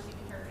heritage? How was she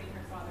interpreting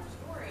her father's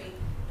story?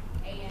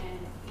 And,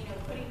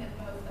 putting them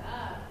both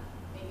up,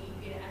 maybe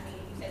you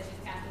said she's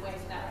passed away,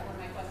 so that was one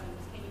of my questions,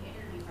 was can you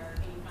interview her?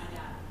 Can you find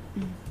out,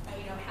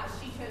 how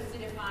she chose to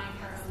define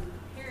her own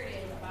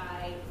heritage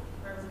by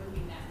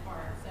removing that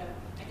part? So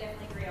I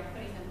definitely agree on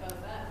putting them both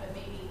up, but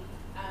maybe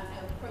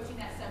approaching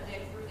that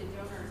subject through the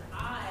donor's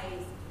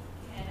eyes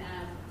can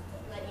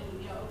let you,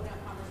 open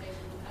up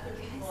conversations with other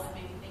people and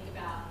maybe think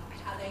about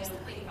how they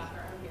think about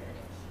their own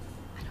heritage.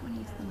 I don't want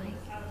to use the mic.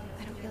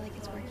 I don't feel like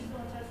it's working.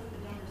 Still in touch with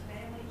the donor's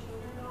family,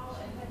 children, and all,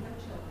 and had no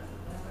children.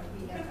 That's why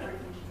we had very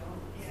few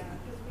children. Yeah,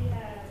 because we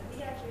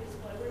actually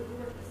display, we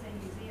work at the same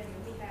museum,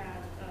 and we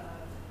have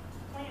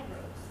plant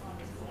robes on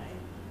display.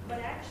 But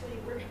actually,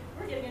 we're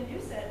getting a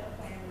new set of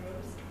plant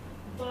robes,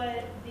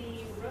 but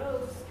the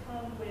robes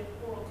come with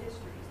oral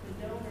histories.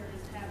 The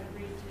donors have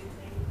agreed to,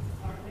 they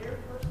are their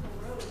personal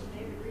robes, and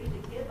they've agreed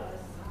to give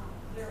us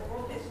their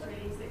oral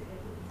histories.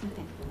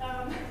 Okay.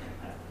 And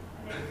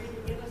they agreed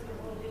to give us their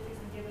oral histories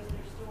and give us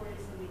their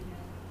stories so we can,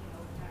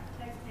 have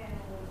text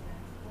panels and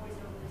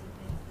voiceovers and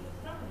things to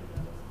accompany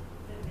those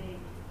that make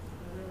a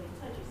really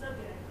touchy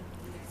subject.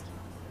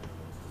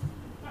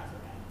 Not so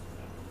bad.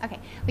 So. Okay.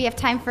 We have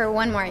time for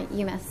one more.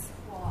 You, Miss.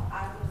 Well,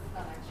 I was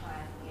going to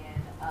chime in.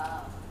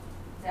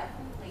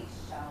 Definitely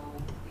show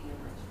the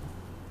original.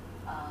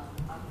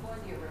 I'm for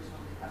the original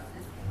because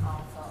this can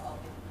also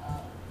open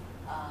up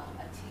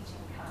a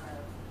teaching kind of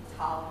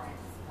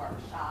tolerance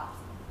workshops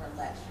or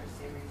lecture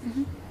series that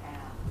you can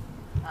have.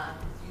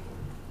 Because you can,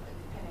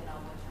 depending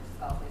on what your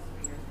scope is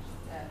for your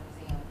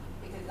museum,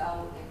 it could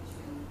go into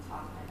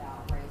talking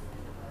about race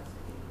and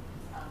diversity.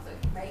 So it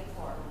can make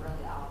for a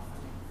really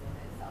awesome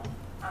exhibit. So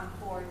I'm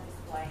for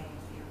displaying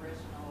the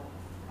original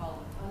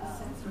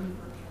uncensored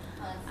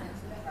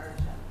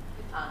version.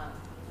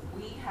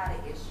 We had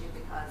an issue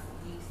because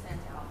we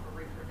sent out for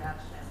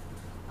reproduction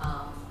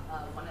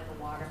one of the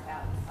water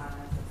fountain signs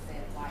that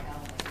said white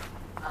only.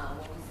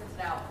 When we sent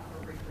it out for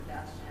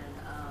reproduction,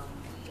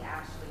 we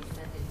actually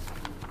sent it to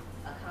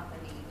a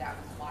company that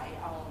was white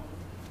owned,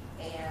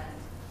 and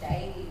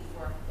they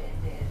were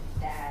offended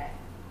that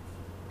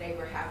they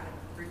were having to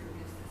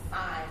reproduce the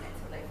sign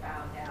until they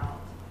found out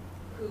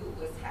who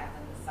was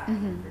having the sign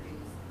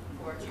reproduced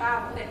for a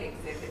traveling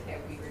exhibit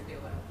that we were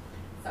doing.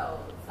 So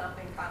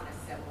something kind of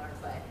similar,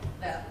 but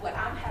what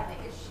I'm having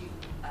issue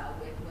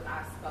with what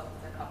I spoke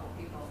with a couple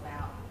people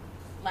about,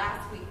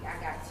 last week I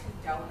got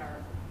 2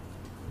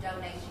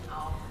 donation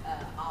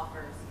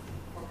offers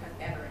for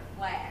Confederate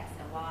flags,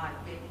 and while I've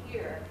been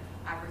here,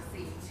 I've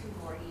received 2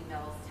 more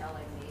emails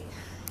telling me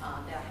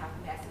that I have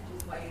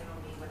messages waiting on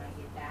me when I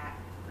get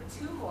back for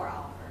 2 more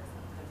offers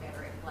of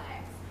Confederate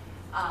flags.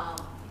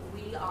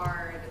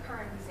 The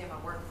current museum I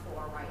work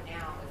for right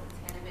now is a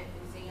tenement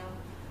museum,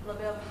 a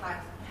little bit of a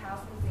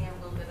house museum, a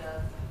little bit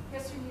of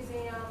history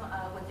museum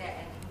with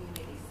that, and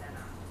community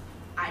center.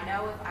 I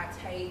know if I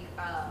take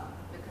the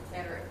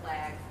Confederate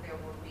flags, there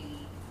will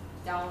be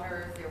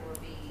donors, there will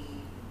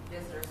be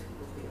visitors who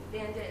will be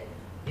offended,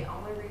 The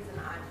only reason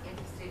I'm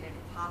interested in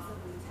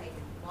possibly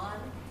taking one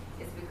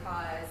is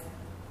because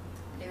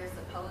there's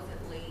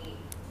supposedly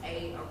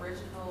a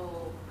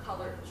original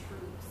colored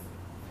troops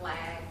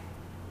flag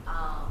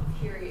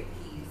period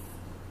piece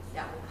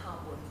that will come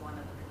with one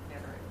of the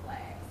Confederate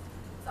flags.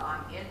 So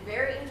I'm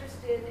very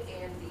interested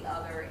in the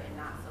other and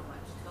not so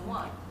much the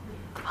one.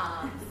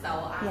 So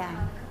I'm kind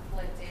of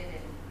conflicted,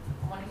 and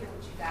I want to hear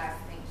what you guys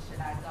think.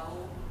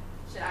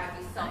 Should I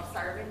be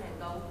self-serving and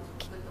go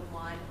with the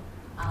one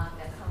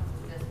that comes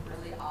with this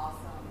really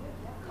awesome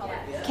color?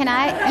 Can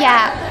I?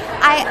 Yeah.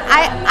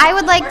 I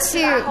would like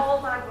Should I to.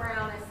 hold my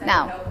ground and say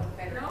No. no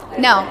Confederate flag?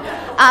 No.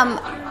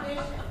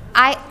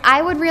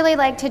 I would really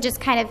like to just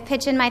kind of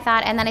pitch in my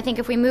thought, and then I think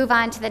if we move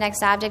on to the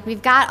next object,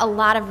 we've got a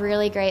lot of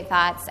really great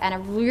thoughts and a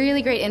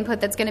really great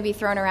input that's going to be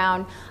thrown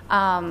around.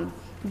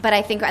 But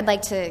I think I'd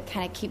like to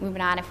kind of keep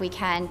moving on if we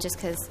can, just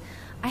because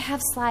I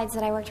have slides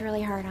that I worked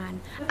really hard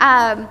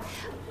on.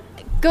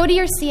 Go to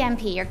your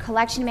CMP, your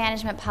collection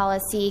management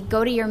policy.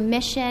 Go to your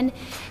mission.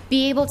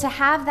 Be able to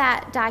have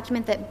that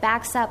document that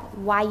backs up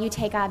why you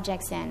take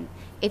objects in.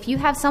 If you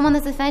have someone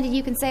that's offended,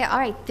 you can say, all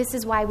right, this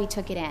is why we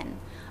took it in.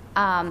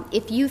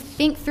 If you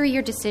think through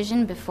your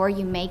decision before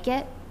you make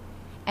it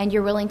and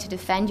you're willing to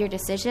defend your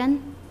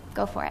decision,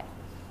 go for it.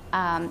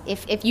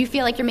 If you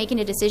feel like you're making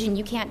a decision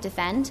you can't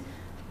defend,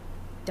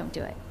 don't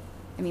do it.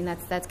 I mean,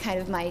 that's kind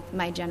of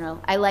my general.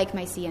 I like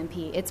my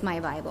CMP. It's my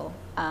Bible.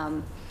 It's. I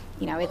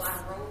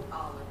wrote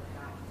all of it.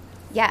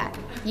 Yeah,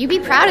 you be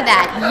proud of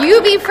that.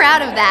 You be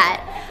proud of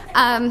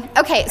that.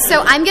 Okay,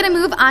 so I'm going to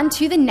move on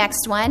to the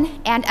next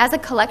one. And as a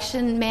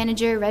collection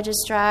manager,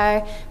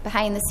 registrar,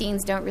 behind the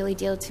scenes, don't really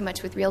deal too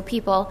much with real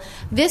people.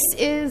 This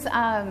is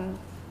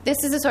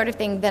the sort of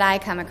thing that I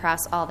come across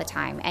all the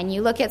time. And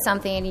you look at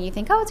something and you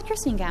think, oh, it's a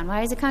christening gown.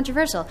 Why is it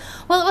controversial?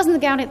 Well, it wasn't the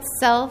gown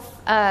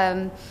itself.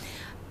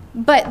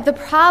 But the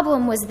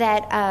problem was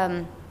that,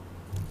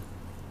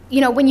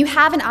 when you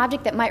have an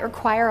object that might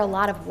require a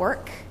lot of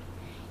work,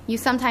 you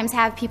sometimes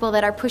have people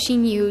that are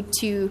pushing you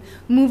to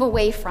move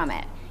away from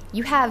it.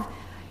 You have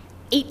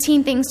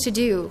 18 things to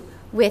do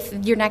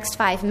with your next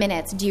 5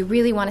 minutes. Do you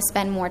really want to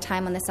spend more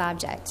time on this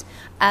object?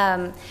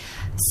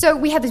 So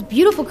we had this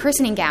beautiful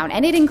christening gown,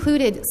 and it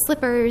included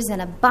slippers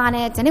and a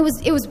bonnet, and it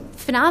was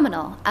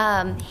phenomenal.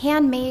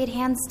 Handmade,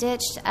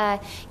 hand-stitched.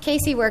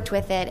 Casey worked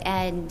with it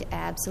and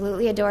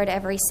absolutely adored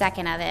every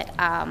second of it.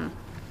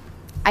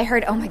 I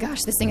heard, oh my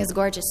gosh, this thing is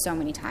gorgeous so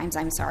many times.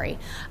 I'm sorry.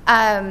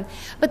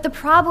 But the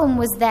problem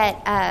was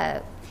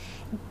that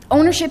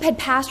ownership had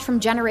passed from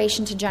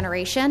generation to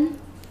generation.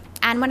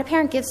 And when a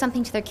parent gives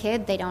something to their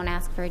kid, they don't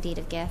ask for a deed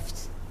of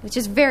gift, which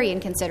is very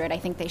inconsiderate. I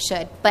think they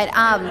should. But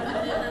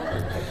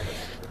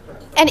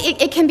and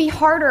it can be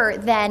harder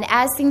then,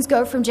 as things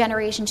go from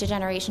generation to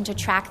generation, to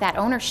track that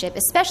ownership,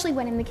 especially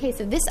when in the case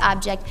of this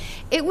object,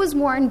 it was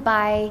worn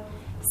by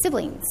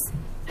siblings.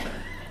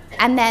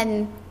 And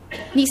then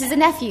nieces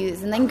and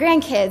nephews, and then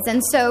grandkids.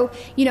 And so,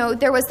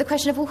 there was the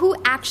question of, well, who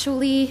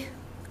actually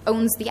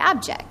owns the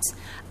object?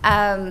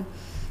 And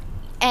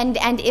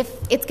if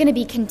it's going to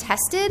be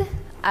contested,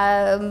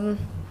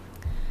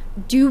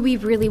 do we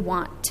really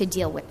want to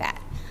deal with that?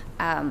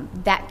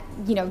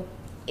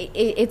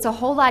 It's a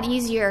whole lot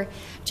easier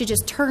to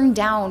just turn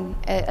down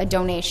a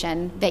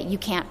donation that you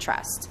can't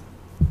trust.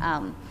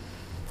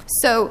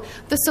 So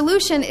the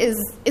solution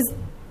is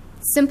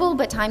simple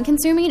but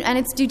time-consuming, and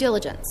it's due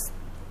diligence.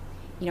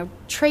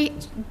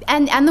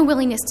 And the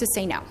willingness to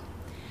say no.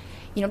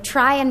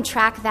 Try and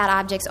track that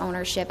object's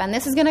ownership, and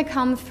this is going to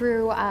come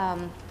through,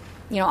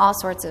 all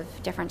sorts of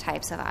different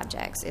types of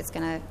objects. It's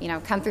going to,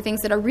 come through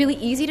things that are really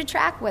easy to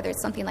track, whether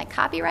it's something like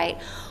copyright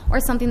or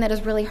something that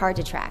is really hard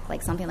to track,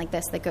 like something like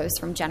this that goes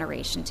from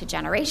generation to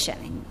generation,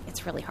 and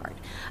it's really hard.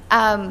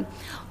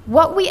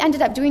 What we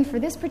ended up doing for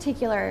this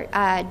particular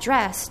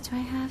dress, do I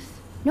have?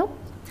 Nope.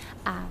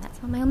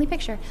 That's not my only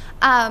picture.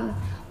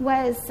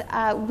 Was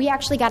we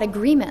actually got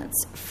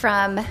agreements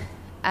from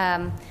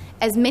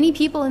as many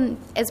people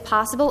as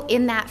possible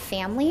in that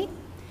family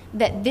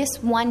that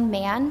this one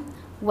man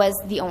was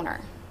the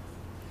owner.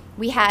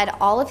 We had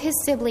all of his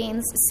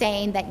siblings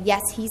saying that,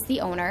 yes, he's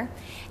the owner.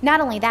 Not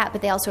only that,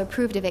 but they also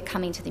approved of it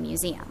coming to the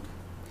museum.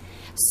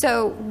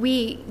 So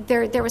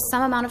there was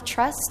some amount of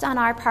trust on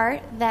our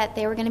part that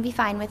they were going to be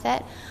fine with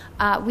it.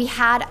 We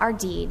had our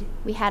deed.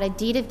 We had a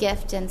deed of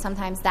gift, and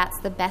sometimes that's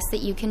the best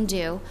that you can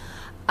do.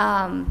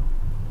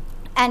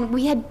 And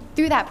we had,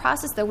 through that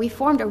process, though, we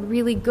formed a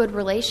really good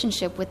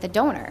relationship with the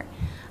donor.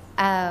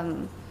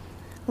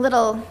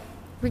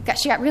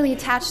 She got really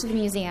attached to the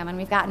museum, and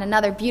we've gotten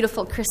another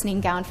beautiful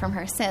christening gown from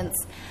her since.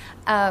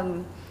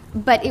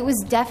 But it was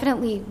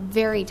definitely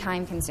very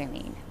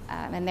time-consuming.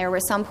 And there were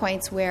some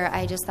points where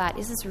I just thought,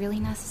 is this really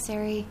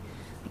necessary?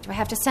 Like, do I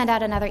have to send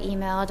out another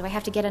email? Do I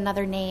have to get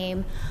another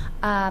name?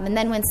 And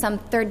then when some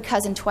third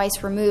cousin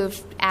twice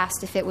removed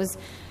asked if it was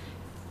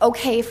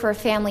okay for a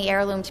family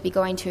heirloom to be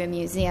going to a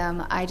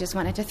museum, I just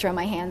wanted to throw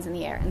my hands in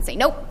the air and say,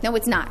 no,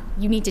 it's not.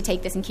 You need to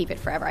take this and keep it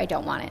forever. I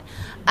don't want it.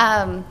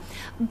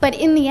 But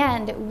in the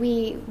end,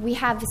 we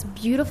have this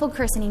beautiful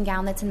christening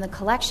gown that's in the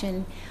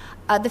collection.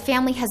 The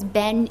family has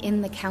been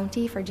in the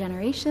county for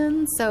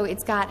generations, so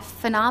it's got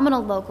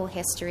phenomenal local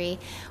history.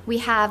 We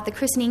have the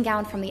christening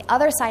gown from the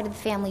other side of the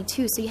family,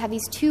 too, so you have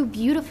these two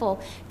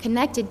beautiful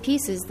connected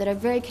pieces that are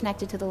very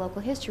connected to the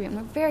local history, and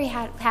we're very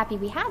happy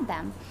we had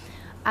them.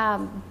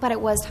 But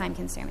it was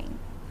time-consuming.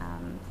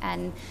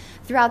 And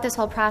throughout this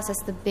whole process,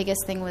 the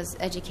biggest thing was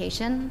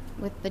education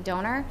with the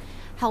donor,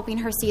 helping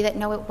her see that,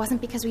 no, it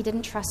wasn't because we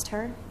didn't trust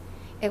her.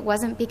 It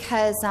wasn't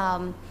because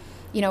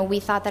we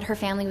thought that her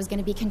family was going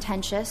to be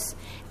contentious.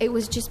 It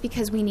was just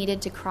because we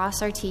needed to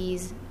cross our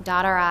T's,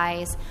 dot our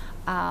I's,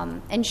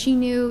 and she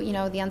knew,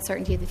 the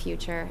uncertainty of the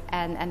future,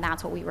 and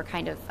that's what we were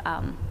kind of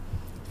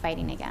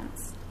fighting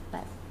against.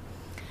 But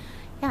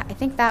yeah, I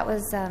think that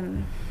was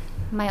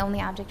my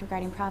only object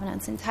regarding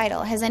provenance and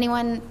title. Does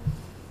anyone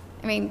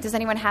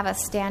have a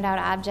standout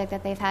object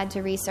that they've had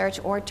to research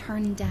or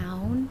turn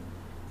down?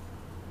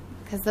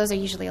 Because those are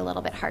usually a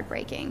little bit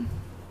heartbreaking.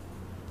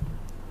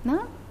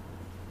 No?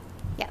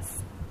 Yes.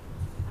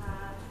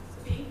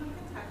 So being from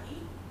Kentucky,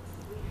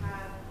 we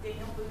have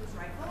Daniel Boone's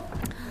rifle.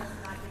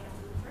 That's not Daniel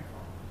Boone's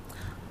rifle.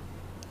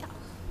 Yeah.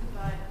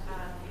 But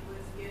it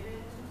was given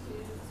to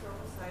the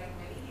historical site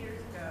many years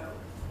ago,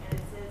 and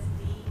it says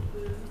D.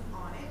 Boone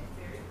on it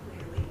very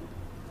clearly.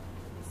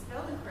 It's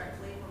spelled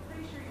incorrectly. We're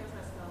pretty sure he knows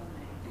how to spell the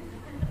name.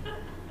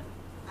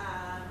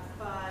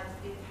 But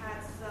it had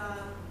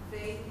some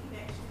vague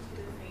connection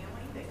to the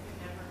family that could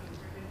never be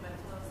proven, but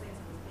it's one of those things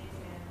that was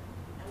taken in.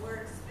 And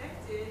we're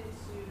expected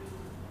to,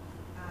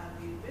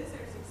 the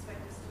visitors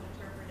expect us to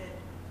interpret it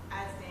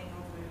as Daniel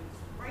Boone's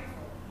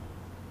rifle.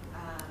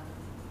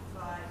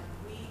 But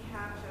we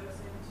have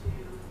chosen to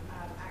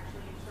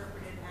actually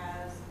interpret it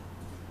as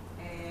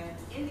an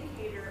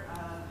indicator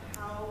of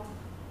how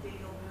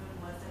Daniel Boone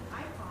was an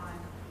icon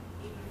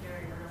even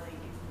very early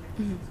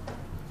in Mexico.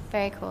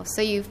 Very cool.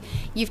 So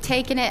you've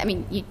taken it. I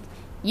mean,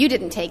 you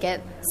didn't take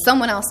it.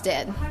 Someone else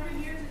did.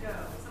 100 years ago,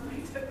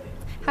 somebody took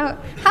it.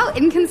 How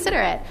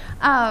inconsiderate.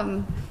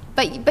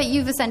 But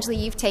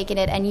you've taken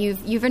it and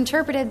you've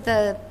interpreted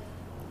the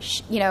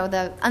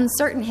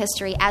uncertain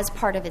history as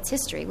part of its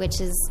history, which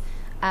is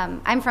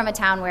I'm from a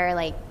town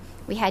where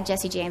we had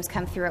Jesse James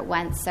come through at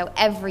once, so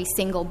every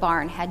single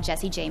barn had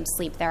Jesse James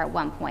sleep there at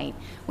one point.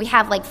 We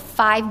have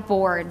 5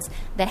 boards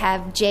that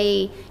have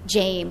J.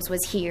 James was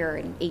here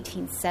in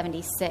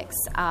 1876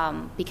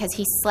 because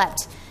he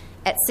slept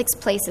at 6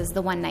 places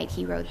the one night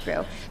he rode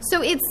through.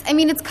 So it's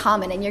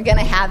common, and you're going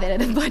to have it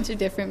at a bunch of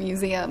different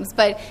museums.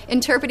 But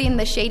interpreting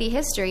the shady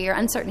history or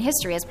uncertain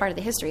history as part of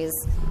the history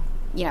is,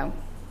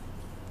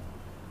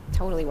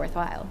 totally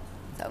worthwhile.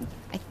 So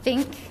I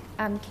think,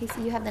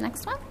 Casey, you have the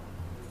next one?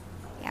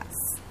 Yes.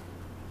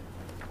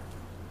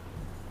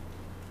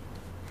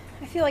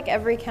 I feel like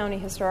every county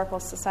historical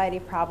society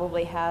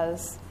probably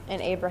has an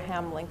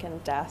Abraham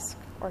Lincoln desk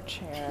or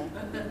chair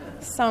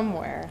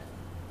somewhere.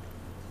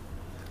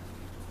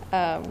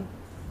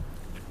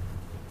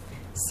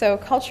 So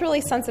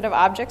culturally sensitive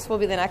objects will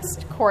be the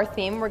next core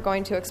theme we're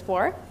going to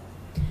explore.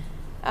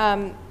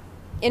 In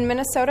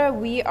Minnesota,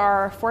 we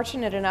are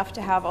fortunate enough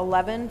to have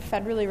 11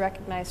 federally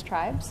recognized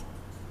tribes.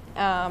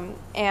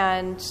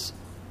 And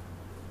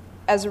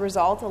as a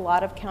result, a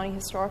lot of county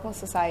historical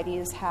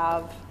societies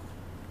have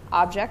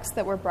objects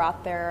that were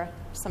brought there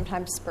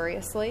sometimes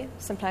spuriously,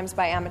 sometimes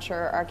by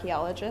amateur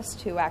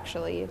archaeologists who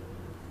actually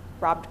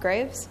robbed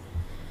graves.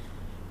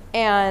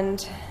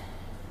 And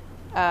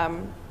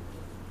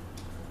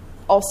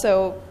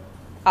also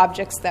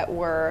objects that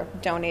were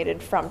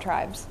donated from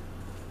tribes.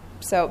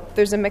 So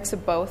there's a mix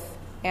of both,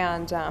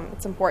 and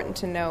it's important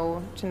to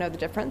know the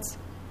difference.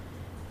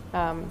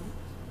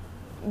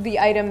 The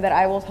item that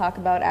I will talk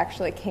about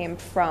actually came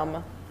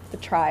from the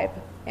tribe,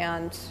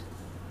 and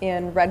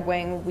in Red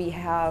Wing we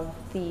have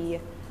a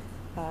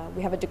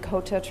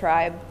Dakota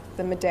tribe,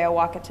 the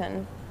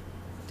Medeo-Wahkiton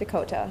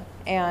Dakota,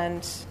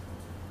 and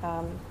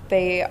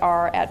they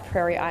are at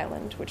Prairie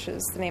Island, which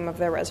is the name of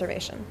their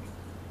reservation.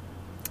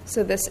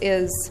 So this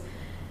is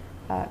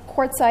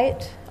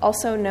quartzite,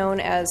 also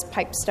known as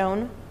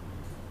pipestone.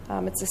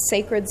 It's a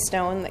sacred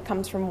stone that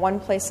comes from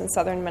one place in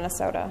southern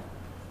Minnesota.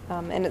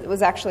 And it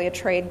was actually a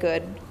trade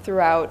good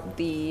throughout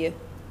the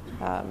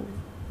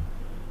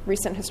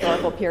recent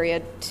historical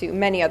period to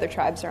many other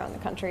tribes around the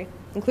country,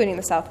 including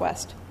the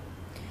Southwest.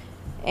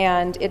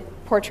 And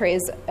it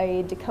portrays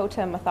a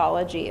Dakota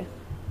mythology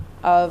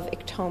of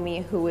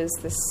Iktomi, who is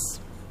this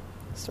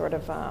sort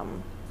of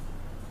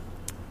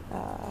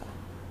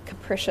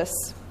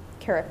capricious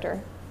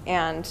character,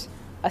 and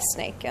a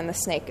snake, and the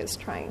snake is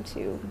trying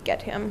to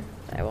get him.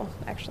 I will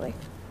actually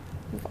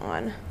move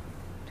on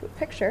to a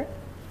picture.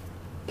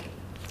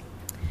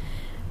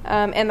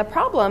 And the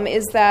problem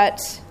is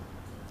that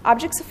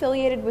objects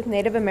affiliated with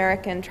Native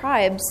American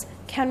tribes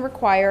can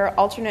require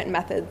alternate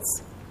methods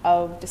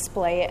of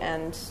display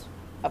and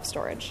of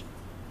storage.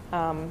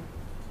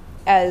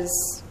 As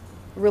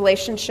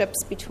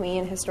relationships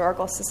between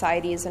historical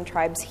societies and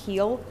tribes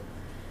heal,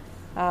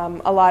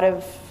 a lot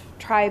of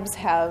tribes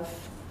have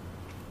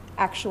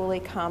actually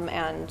come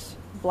and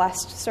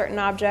blessed certain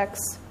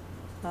objects.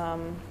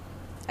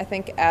 I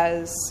think,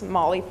 as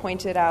Molly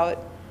pointed out,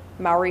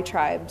 Maori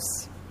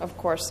tribes, of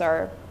course,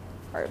 are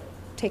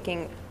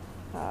taking,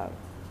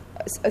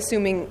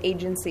 assuming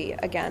agency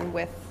again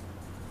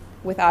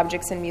with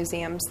objects in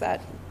museums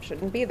that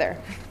shouldn't be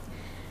there.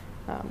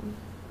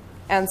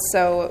 And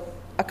so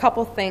a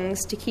couple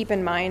things to keep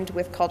in mind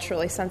with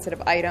culturally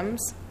sensitive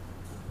items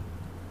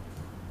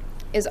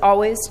is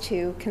always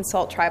to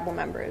consult tribal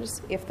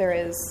members if there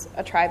is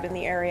a tribe in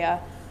the area,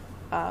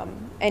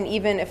 and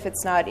even if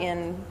it's not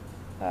in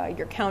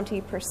your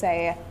county per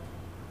se,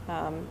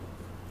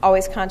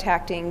 always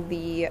contacting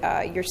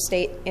your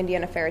state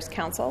Indian Affairs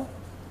Council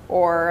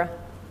or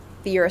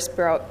the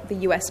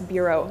U.S.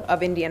 Bureau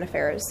of Indian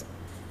Affairs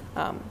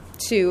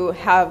to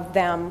have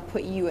them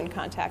put you in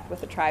contact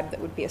with a tribe that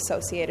would be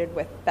associated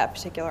with that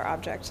particular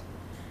object.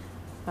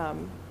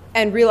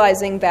 And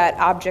realizing that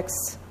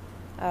objects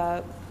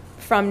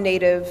from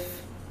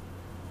Native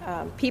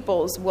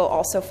peoples will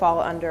also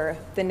fall under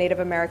the Native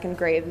American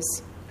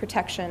Graves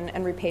Protection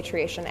and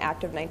Repatriation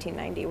Act of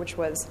 1990, which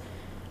was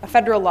a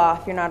federal law,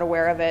 if you're not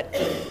aware of it,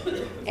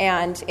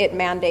 and it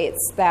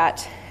mandates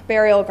that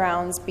burial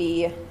grounds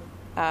be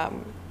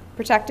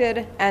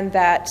protected and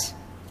that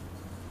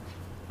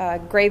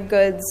grave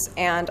goods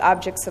and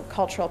objects of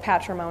cultural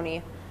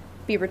patrimony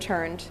be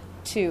returned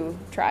to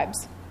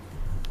tribes.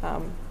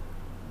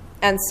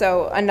 And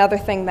so another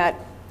thing that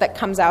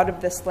comes out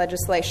of this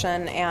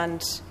legislation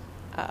and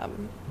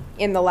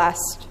in the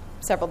last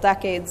several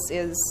decades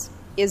is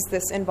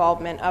this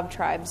involvement of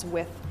tribes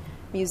with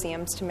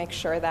museums to make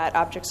sure that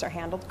objects are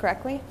handled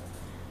correctly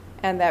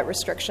and that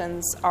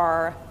restrictions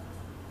are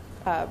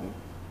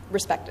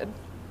respected.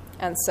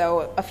 And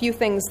so a few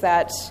things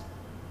that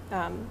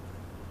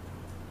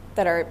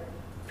are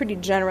pretty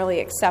generally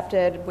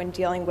accepted when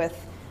dealing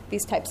with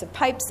these types of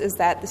pipes is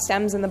that the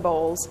stems and the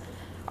bowls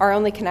are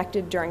only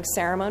connected during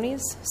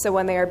ceremonies. So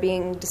when they are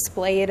being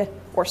displayed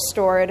or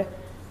stored,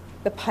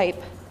 the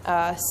pipe,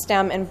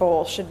 stem, and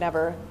bowl should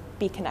never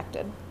be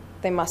connected.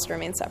 They must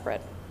remain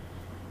separate.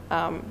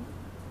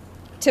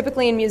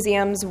 Typically in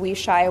museums, we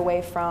shy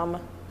away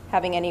from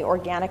having any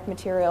organic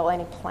material,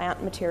 any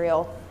plant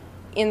material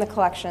in the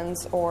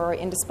collections or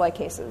in display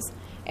cases.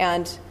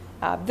 And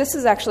this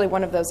is actually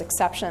one of those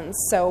exceptions.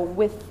 So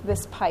with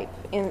this pipe,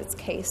 in its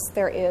case,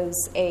 there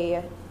is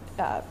a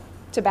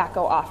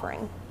tobacco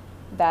offering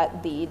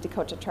that the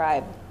Dakota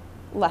tribe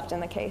left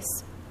in the case.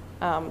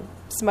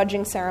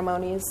 Smudging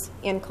ceremonies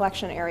in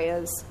collection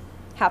areas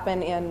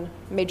happen in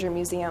major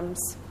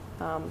museums.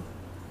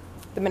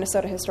 The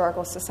Minnesota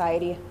Historical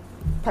Society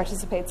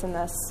participates in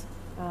this.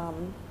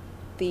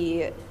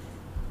 The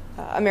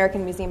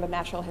American Museum of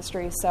Natural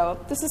History.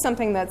 So this is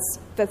something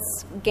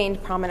that's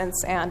gained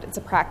prominence, and it's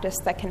a practice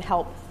that can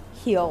help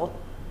heal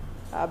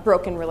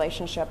broken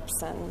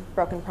relationships and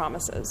broken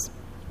promises.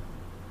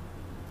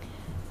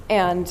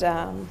 And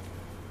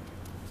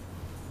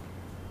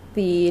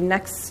the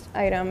next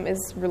item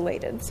is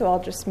related, so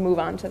I'll just move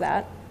on to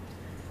that.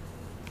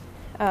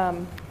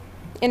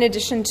 In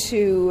addition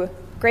to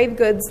grave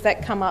goods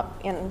that come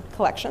up in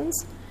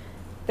collections,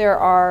 there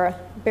are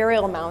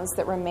burial mounds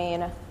that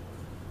remain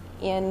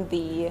in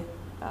the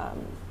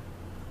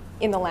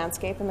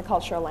landscape, in the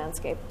cultural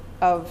landscape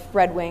of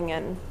Red Wing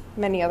and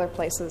many other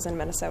places in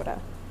Minnesota.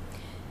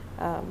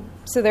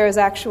 So there is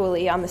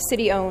actually, on the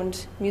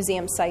city-owned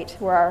museum site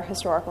where our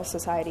historical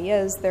society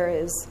is, there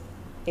is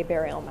a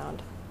burial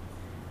mound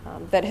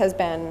that has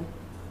been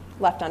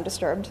left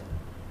undisturbed.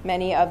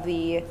 Many of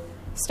the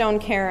stone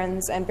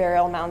cairns and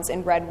burial mounds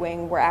in Red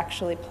Wing were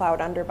actually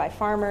plowed under by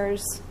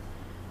farmers,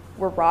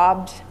 were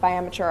robbed by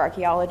amateur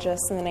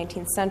archaeologists in the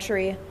 19th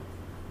century.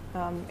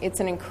 It's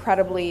an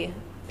incredibly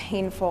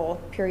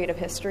painful period of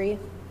history,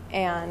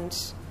 and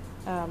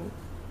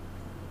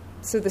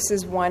so this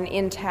is one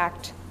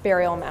intact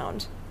burial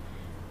mound.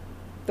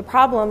 The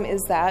problem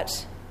is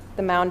that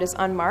the mound is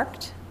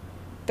unmarked.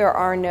 There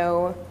are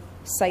no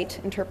site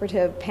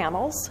interpretive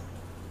panels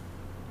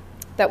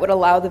that would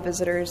allow the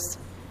visitors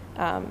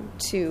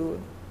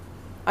to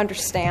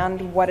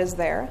understand what is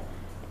there,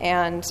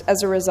 and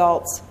as a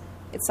result,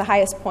 it's the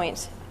highest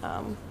point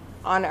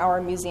on our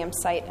museum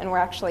site, and we're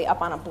actually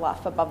up on a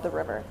bluff above the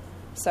river.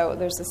 So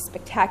there's a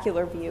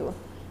spectacular view,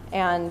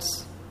 and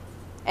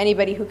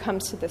anybody who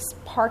comes to this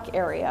park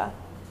area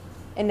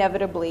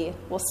inevitably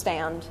will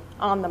stand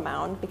on the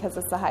mound because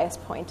it's the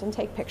highest point and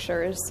take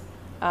pictures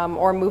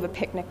or move a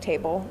picnic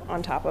table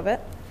on top of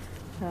it.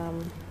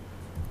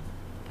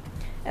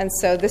 And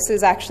so this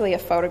is actually a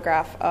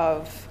photograph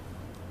of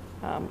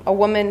a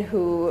woman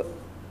who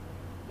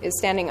is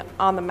standing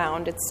on the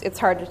mound. It's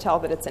hard to tell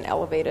that it's an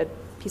elevated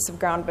piece of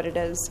ground, but it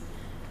is,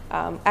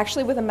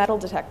 actually with a metal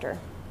detector.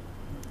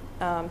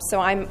 So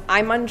I'm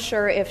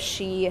unsure if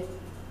she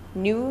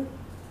knew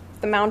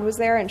the mound was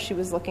there and she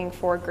was looking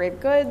for grave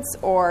goods,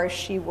 or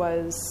she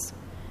was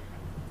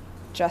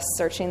just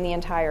searching the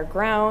entire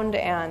ground.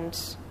 And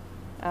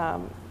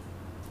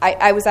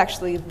I was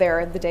actually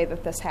there the day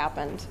that this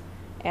happened,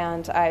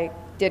 and I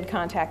did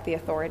contact the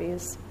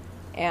authorities,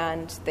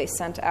 and they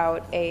sent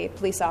out a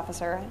police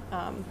officer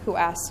who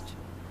asked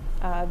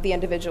the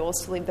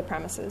individuals to leave the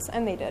premises,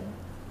 and they did.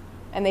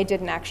 and they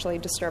didn't actually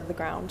disturb the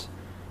ground.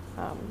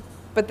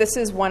 But this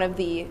is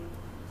the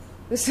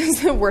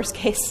worst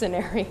case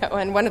scenario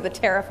and one of the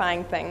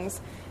terrifying things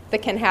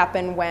that can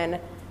happen when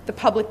the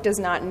public does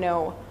not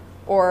know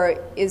or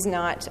is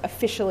not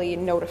officially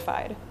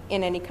notified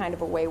in any kind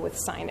of a way with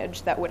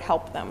signage that would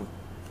help them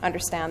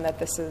understand that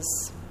this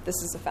is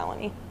a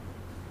felony.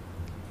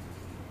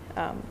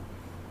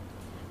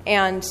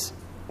 And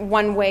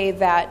one way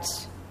that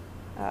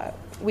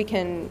we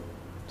can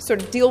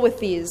sort of deal with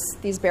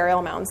these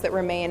burial mounds that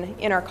remain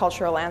in our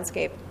cultural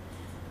landscape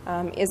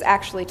is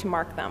actually to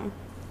mark them.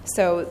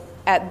 So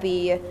at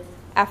the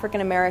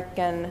African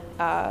American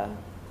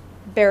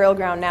Burial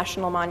Ground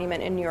National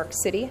Monument in New York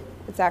City,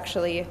 it's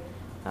actually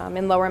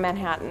in Lower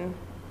Manhattan,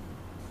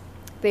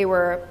 they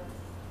were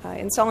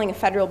installing a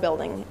federal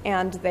building,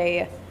 and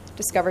they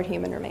discovered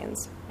human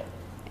remains.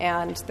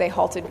 And they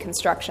halted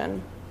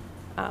construction.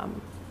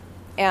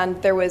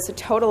 And there was a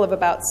total of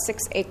about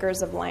 6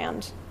 acres of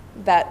land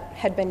that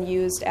had been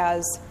used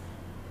as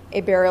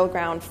a burial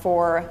ground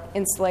for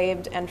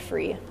enslaved and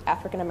free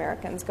African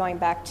Americans going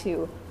back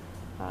to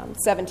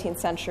 17th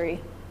century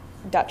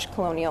Dutch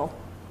colonial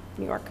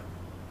New York.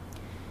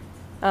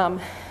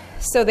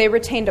 So they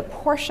retained a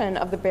portion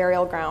of the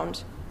burial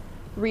ground,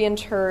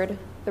 reinterred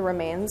the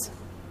remains,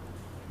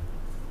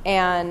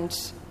 and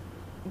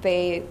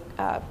they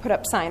put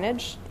up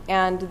signage,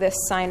 and this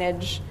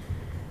signage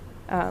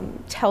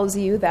tells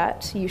you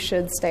that you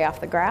should stay off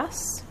the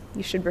grass,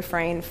 you should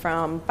refrain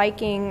from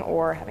biking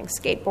or having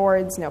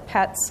skateboards, no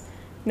pets,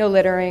 no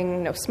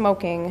littering, no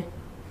smoking,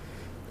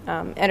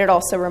 and it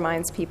also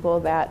reminds people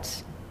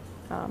that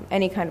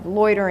any kind of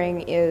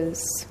loitering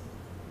is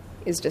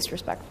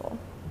disrespectful.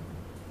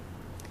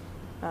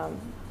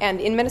 And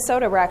in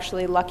Minnesota, we're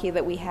actually lucky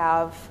that we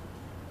have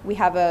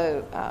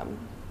a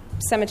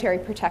Cemetery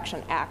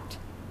Protection Act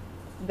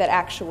that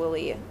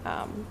actually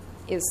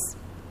is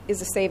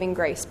a saving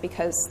grace,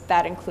 because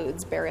that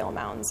includes burial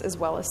mounds as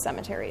well as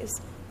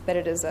cemeteries, that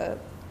it is a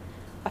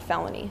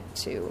felony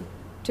to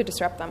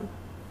disrupt them.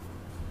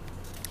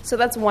 So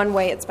that's one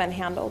way it's been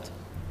handled.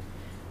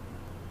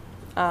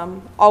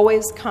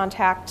 Always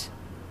contact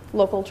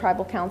local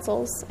tribal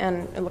councils,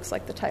 and it looks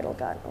like the title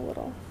got a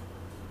little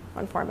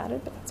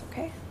unformatted, but that's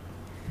okay.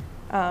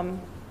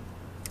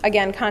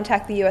 Again,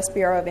 contact the U.S.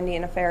 Bureau of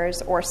Indian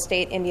Affairs or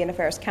state Indian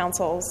Affairs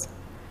councils.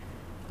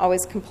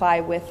 Always comply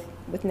with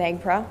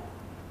NAGPRA.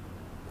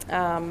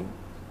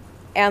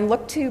 And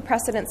look to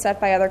precedents set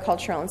by other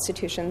cultural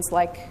institutions,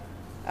 like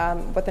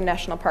what the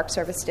National Park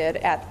Service did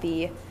at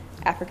the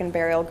African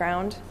Burial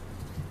Ground.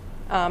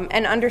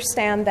 And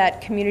understand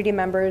that community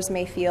members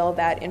may feel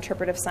that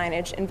interpretive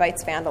signage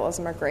invites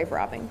vandalism or grave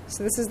robbing.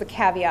 So this is the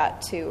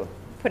caveat to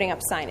putting up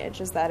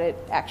signage, is that it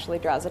actually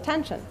draws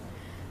attention.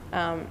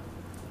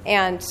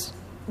 And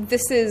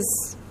this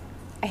is,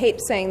 I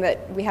hate saying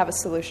that we have a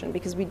solution,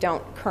 because we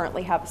don't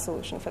currently have a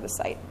solution for the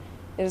site.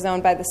 It is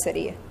owned by the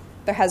city.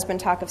 There has been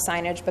talk of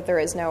signage, but there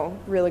is no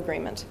real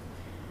agreement.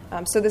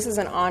 So this is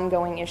an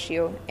ongoing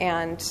issue,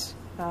 and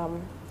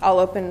I'll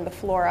open the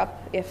floor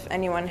up if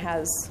anyone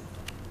has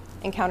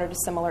encountered a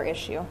similar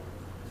issue,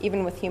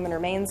 even with human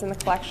remains in the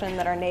collection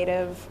that are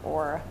Native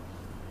or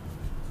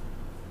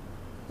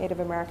Native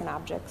American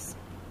objects.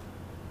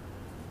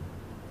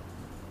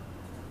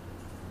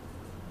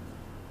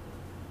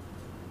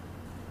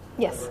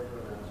 Yes. I work for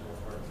the National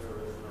Park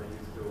Service, and I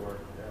used to work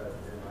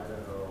in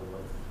Idaho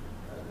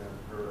at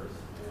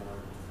First,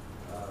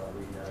 and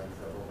we had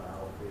several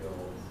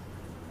battlefields,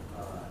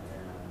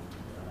 and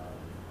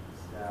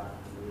staff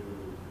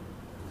knew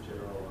the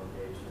general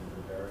locations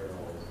of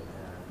burials,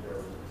 and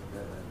there was a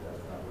commitment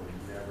that would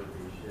never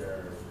be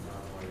shared,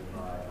 not only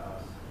by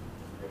us,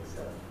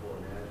 except for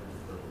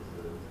management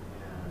purposes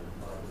and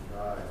by the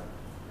tribe.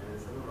 And in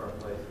some of our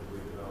places, we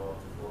developed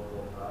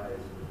local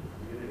ties with the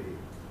community.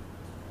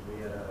 We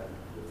had a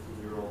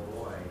 15-year-old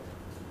boy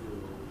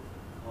who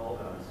called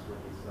us when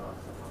he saw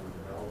someone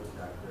with a metal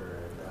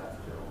detector, and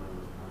that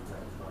gentleman was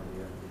contacted by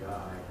the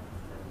FBI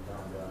and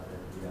found out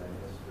that he had a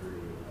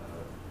history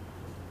of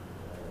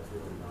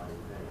doing naughty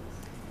things.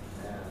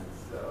 And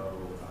so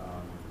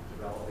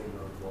developing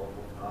those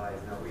local ties.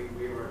 Now, we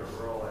were in a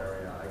rural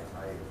area.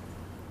 I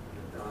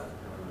did not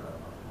come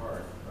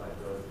apart, but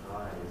those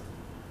ties,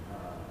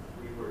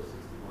 we were 60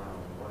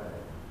 miles away,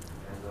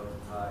 and those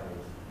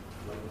ties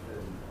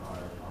lengthened our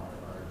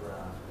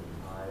grasp and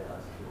tied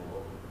us to a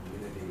local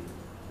community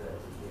that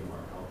became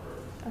our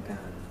helpers. Okay.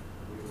 And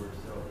we were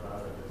so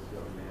proud of this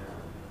young man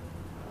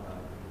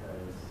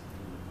because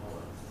he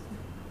called us.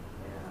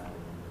 And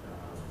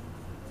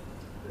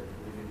the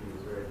community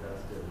was very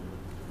vested in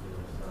this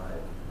particular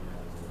side,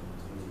 and will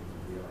continue to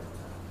be like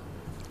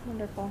that.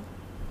 Wonderful.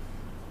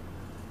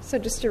 So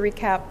just to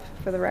recap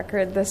for the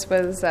record, this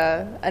was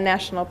a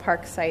national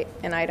park site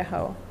in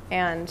Idaho,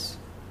 and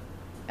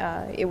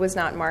it was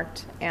not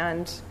marked,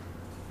 and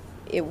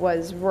it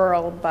was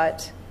rural,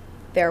 but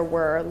there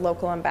were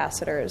local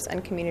ambassadors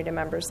and community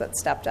members that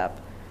stepped up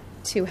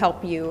to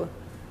help you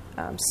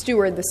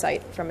steward the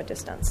site from a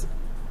distance.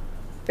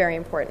 Very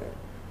important.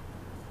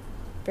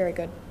 Very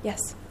good.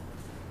 Yes?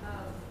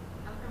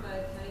 I'm from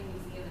a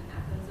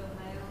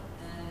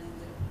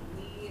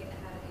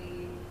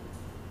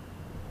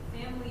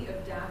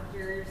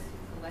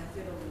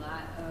collected a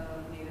lot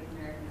of Native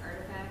American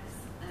artifacts,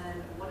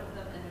 and one of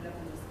them ended up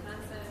in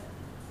Wisconsin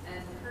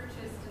and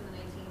purchased in the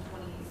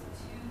 1920s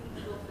 2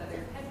 eagle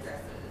feather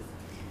headdresses.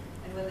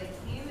 And when they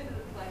came into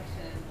the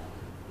collection,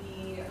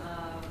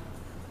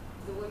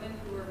 the women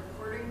who were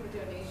recording the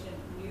donation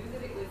knew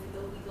that it was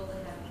illegal to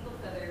have eagle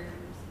feathers,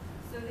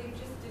 so they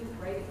just didn't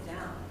write it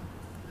down.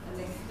 And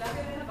they stuck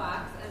it in a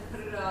box and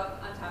put it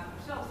up on top of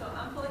the shelf. So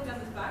I'm pulling down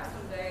this box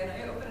one day, and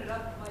I open it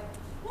up, I'm like,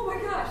 oh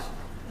my gosh,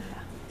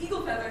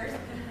 eagle feathers.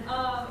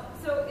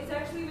 So it's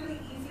actually really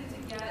easy to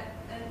get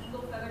an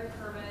eagle feather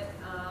permit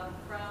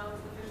from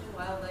the Fish and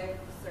Wildlife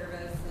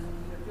Service, and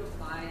you have to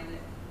apply, and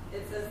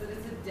it says that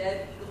it's a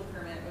dead eagle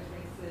permit, which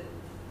makes it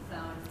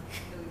sound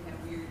really kind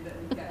of weird that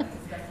we've got like a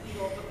stuffed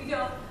eagle, but we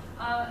don't.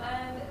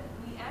 And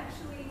we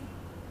actually,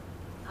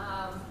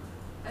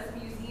 as a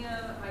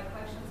museum, my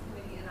collections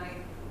committee and I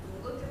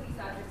looked at these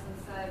objects and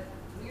said,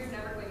 we are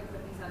never going to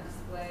put these on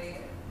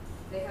display.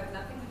 They have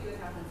nothing to do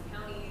with Athens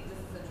County. This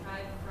is a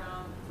tribe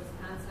from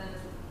Wisconsin.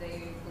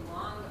 They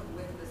belong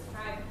with this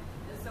tribe.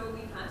 And so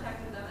we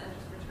contacted them and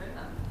just returned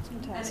them.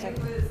 Fantastic.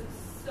 And it was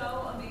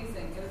so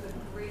amazing. It was a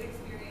great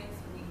experience.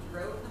 We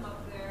drove them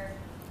up there,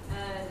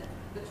 and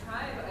the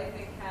tribe, I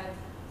think,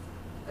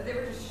 they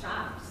were just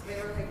shocked. They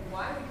were like,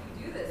 why would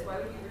you do this? Why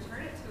would you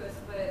return it to us?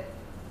 But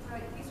we're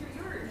like, these are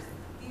yours.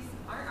 These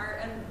aren't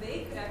ours. And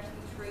they could actually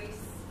trace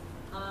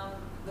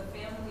the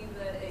family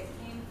that it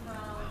came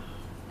from,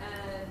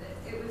 and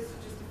it was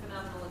just a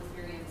phenomenal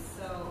experience.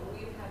 So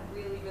we've had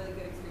really, really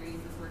good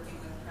experiences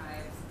working with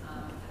tribes,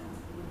 and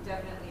we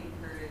definitely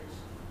encourage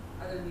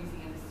other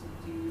museums to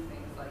do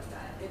things like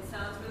that. It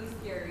sounds really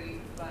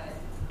scary, but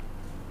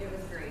it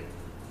was great.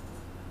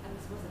 And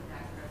this wasn't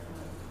accurate.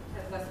 It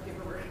had less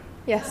paperwork.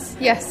 Yes,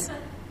 yes.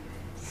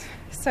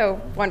 So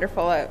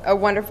wonderful, a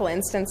wonderful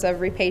instance of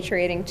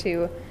repatriating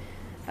to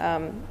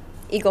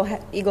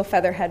eagle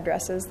feather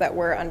headdresses that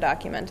were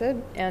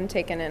undocumented and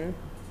taken in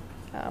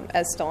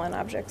as stolen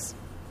objects.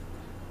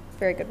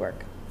 Very good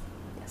work.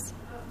 Yes.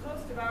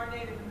 Most of our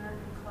Native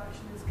American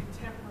collection is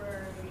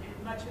contemporary,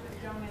 and much of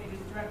it donated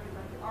directly by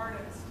the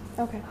artist.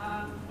 Okay.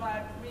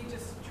 But we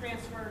just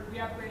transferred, we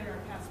upgraded our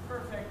Past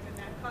Perfect, and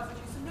that causes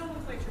you some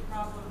nomenclature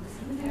problems if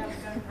you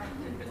haven't done it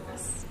properly.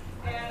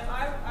 And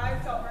I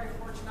felt very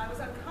fortunate. I was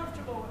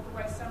uncomfortable with the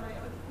way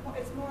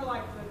it's more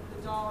like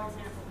the doll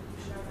example that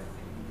you showed, I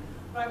think.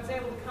 But I was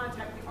able to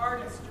contact the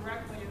artist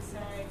directly and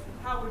say,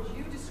 how would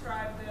you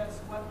describe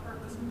this? What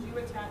purpose would you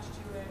attach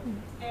to it?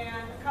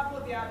 And a couple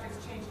of the objects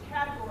changed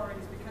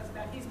categories because of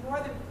that. He's more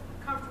than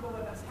comfortable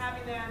with us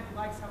having them. He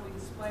likes how we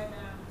display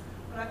them.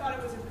 But I thought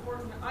it was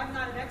important. I'm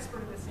not an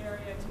expert in this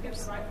area to get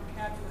the right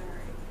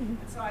vocabulary. And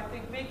so I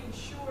think making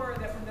sure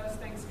that when those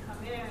things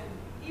come in,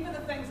 even the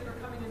things that are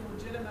coming in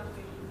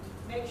legitimately,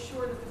 make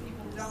sure that the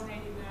people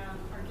donating them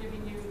are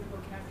giving you the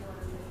vocabulary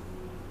that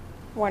you need.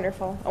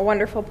 Wonderful. A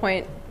wonderful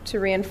point to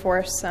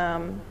reinforce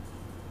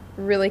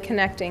really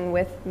connecting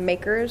with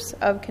makers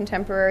of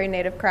contemporary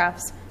Native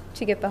crafts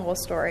to get the whole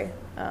story.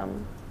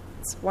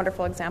 It's a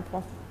wonderful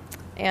example.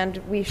 And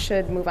we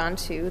should move on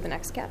to the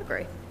next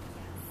category.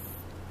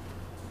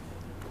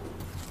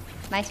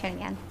 My turn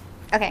again.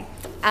 Okay.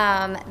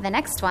 The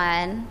next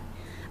one,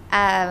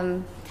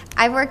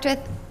 I've worked with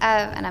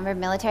a number of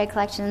military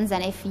collections,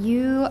 and if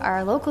you are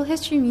a local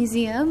history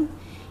museum,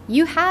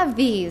 you have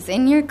these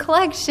in your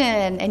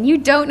collection, and you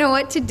don't know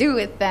what to do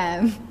with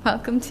them.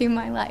 Welcome to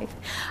my life.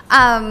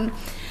 I'm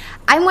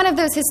one of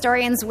those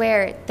historians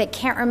that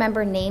can't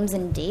remember names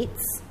and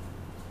dates.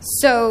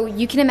 So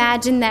you can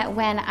imagine that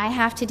when I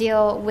have to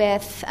deal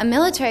with a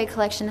military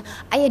collection,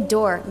 I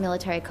adore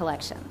military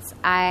collections.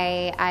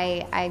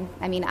 I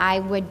mean, I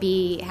would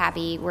be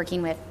happy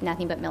working with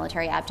nothing but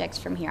military objects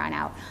from here on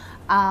out.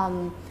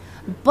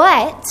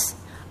 But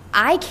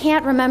I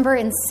can't remember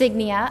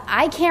insignia.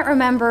 I can't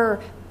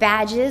remember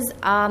badges.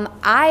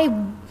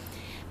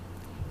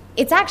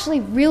 It's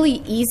actually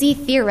really easy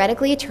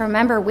theoretically to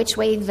remember which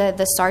way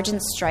the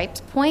sergeant's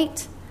stripes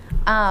point.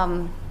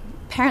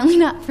 Apparently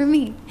not for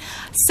me.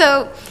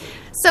 So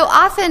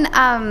often,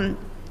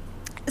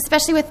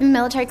 especially with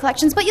military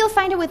collections, but you'll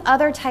find it with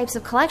other types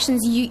of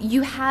collections,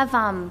 you have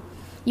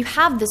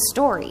the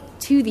story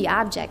to the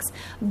objects,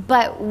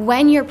 but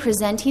when you're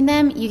presenting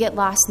them, you get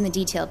lost in the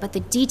detail. But the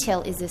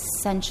detail is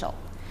essential.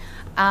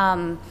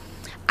 I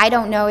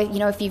don't know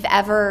if you've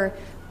ever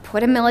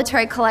put a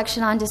military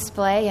collection on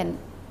display and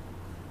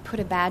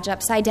put a badge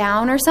upside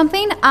down or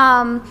something.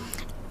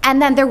 And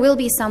then there will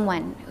be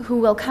someone who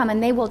will come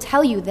and they will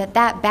tell you that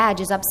badge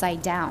is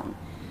upside down,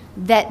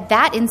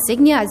 that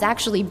insignia is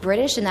actually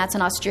British and that's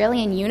an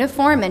Australian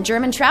uniform and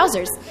German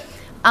trousers.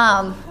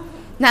 Not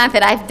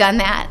that I've done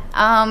that.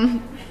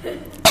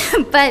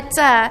 But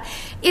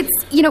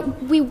it's,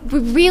 we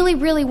really,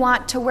 really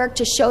want to work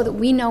to show that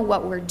we know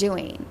what we're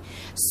doing.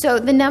 So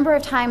the number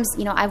of times,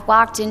 I've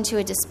walked into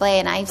a display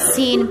and I've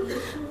seen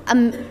a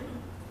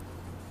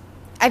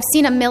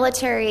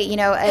military,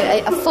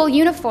 a full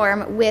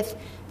uniform with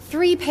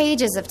 3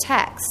 pages of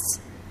text,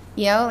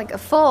 like a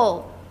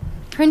full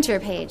printer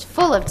page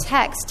full of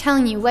text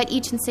telling you what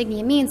each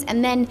insignia means.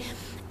 And then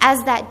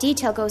as that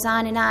detail goes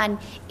on,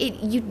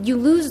 you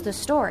lose the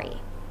story.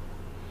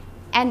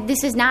 And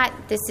this is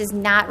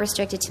not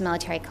restricted to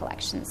military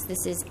collections.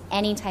 This is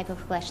any type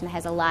of collection that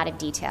has a lot of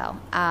detail.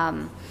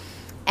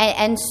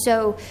 And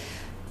so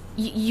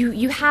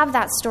you have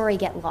that story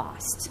get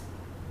lost,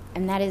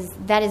 and that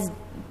is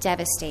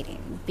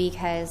devastating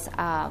because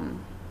I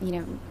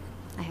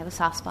have a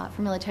soft spot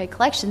for military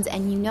collections,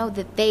 and you know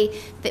that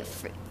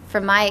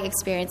from my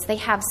experience, they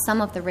have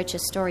some of the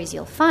richest stories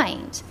you'll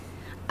find.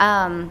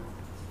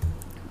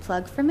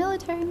 Plug for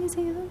military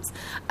museums.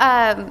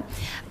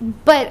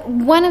 But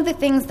one of the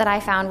things that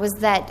I found was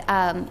that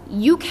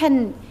you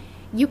can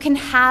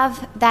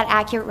have that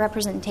accurate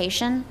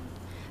representation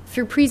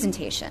through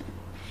presentation.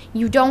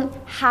 You don't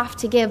have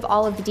to give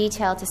all of the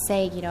detail to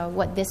say,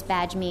 what this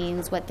badge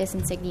means, what this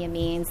insignia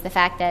means, the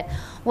fact that,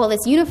 well,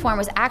 this uniform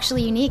was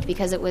actually unique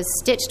because it was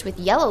stitched with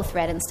yellow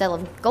thread instead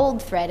of gold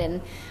thread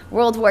in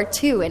World War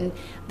II, and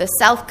the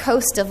south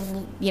coast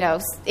of,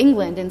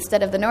 England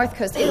instead of the north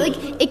coast.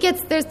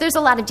 There's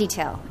a lot of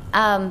detail.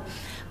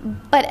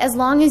 But as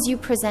long as you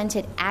present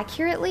it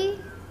accurately,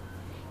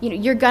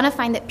 you're going to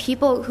find that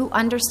people who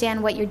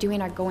understand what you're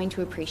doing are going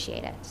to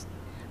appreciate it.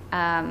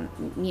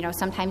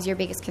 Sometimes your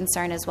biggest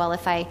concern is, well,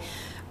 if I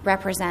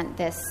represent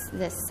this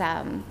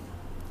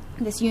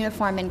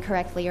uniform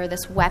incorrectly or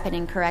this weapon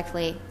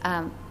incorrectly,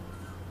 I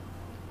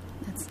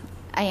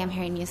am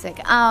hearing music.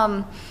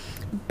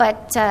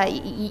 But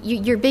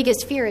your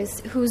biggest fear is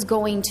who's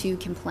going to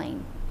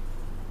complain.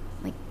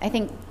 I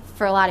think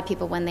for a lot of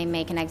people, when they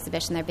make an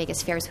exhibition, their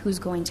biggest fear is who's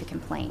going to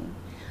complain.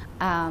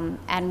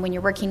 And when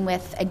you're working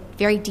with a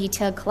very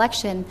detailed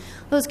collection,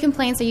 those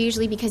complaints are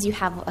usually because you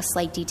have a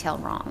slight detail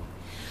wrong.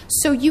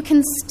 So you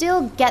can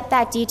still get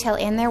that detail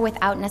in there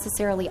without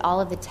necessarily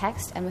all of the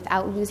text and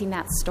without losing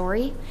that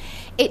story.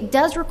 It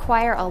does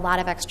require a lot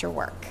of extra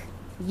work.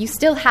 You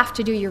still have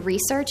to do your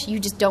research. You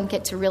just don't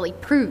get to really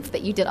prove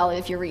that you did all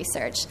of your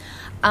research.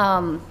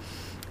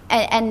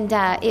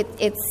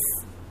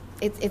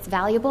 It's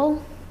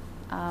valuable.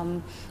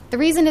 The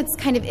reason it's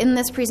kind of in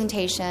this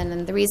presentation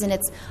and the reason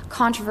it's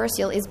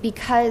controversial is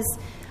because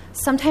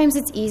sometimes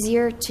it's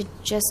easier to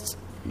just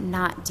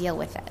not deal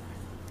with it.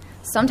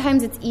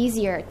 Sometimes it's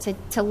easier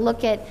to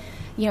look at,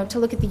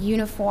 the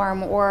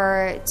uniform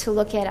or to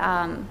look at,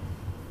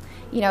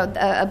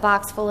 a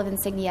box full of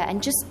insignia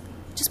and just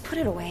put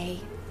it away.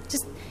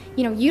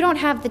 You don't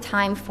have the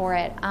time for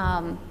it.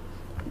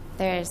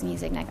 There's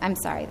music next. I'm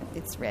sorry,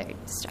 it's really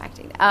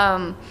distracting.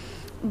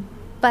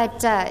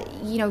 But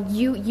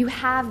you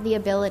have the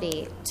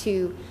ability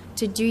to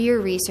do your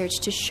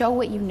research, to show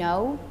what you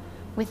know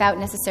without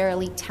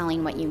necessarily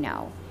telling what you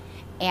know.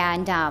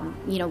 And,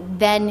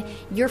 then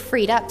you're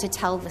freed up to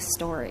tell the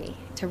story,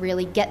 to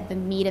really get the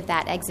meat of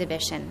that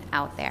exhibition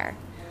out there.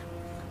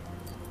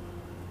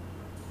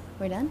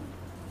 We're done?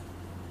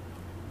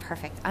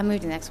 Perfect. I'll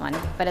move to the next one,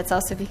 but it's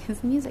also because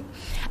of the music.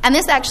 And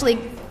this actually...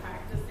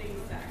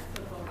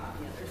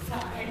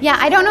 Yeah,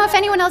 I don't know if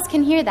anyone else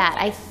can hear that.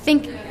 I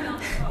think...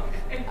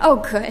 Oh,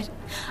 good.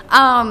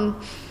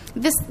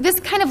 This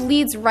kind of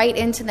leads right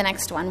into the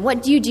next one.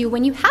 What do you do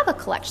when you have a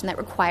collection that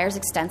requires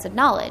extensive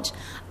knowledge?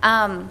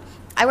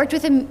 I worked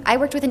with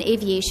an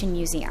aviation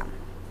museum.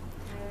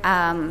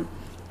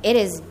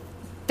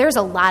 There's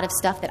a lot of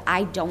stuff that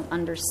I don't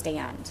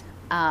understand.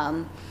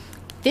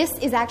 This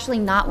is actually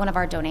not one of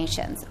our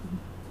donations,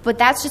 but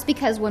that's just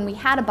because when we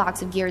had a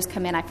box of gears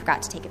come in, I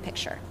forgot to take a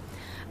picture.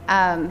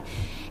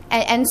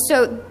 And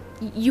so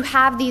you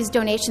have these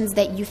donations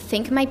that you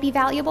think might be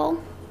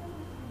valuable,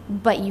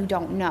 but you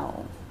don't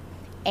know.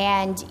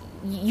 And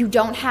you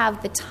don't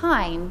have the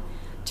time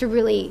to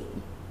really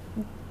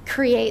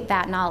create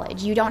that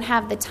knowledge. You don't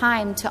have the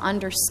time to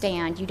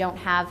understand. You don't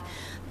have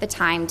the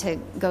time to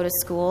go to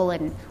school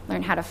and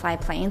learn how to fly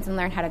planes and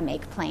learn how to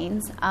make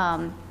planes.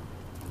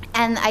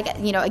 And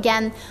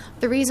again,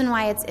 the reason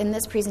why it's in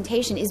this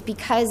presentation is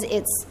because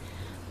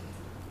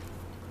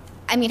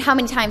how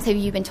many times have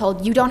you been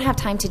told you don't have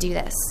time to do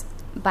this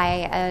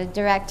by a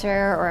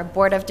director or a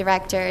board of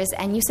directors,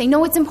 and you say,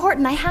 no, it's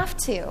important, I have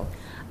to.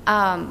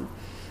 And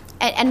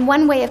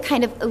one way of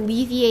kind of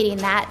alleviating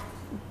that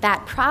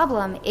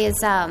problem is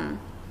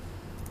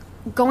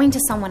going to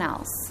someone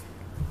else,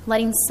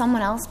 letting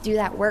someone else do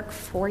that work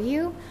for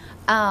you,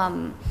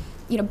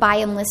 by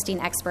enlisting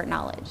expert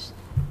knowledge.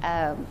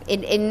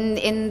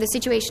 In the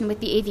situation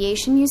with the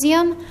Aviation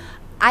Museum,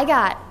 I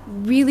got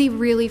really,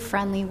 really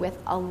friendly with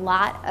a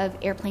lot of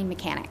airplane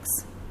mechanics.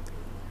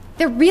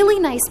 They're really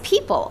nice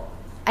people,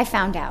 I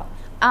found out.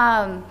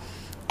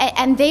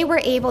 And they were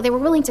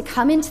willing to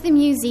come into the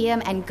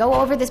museum and go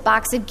over this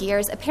box of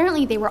gears.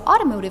 Apparently they were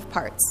automotive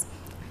parts,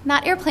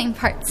 not airplane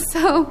parts.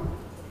 So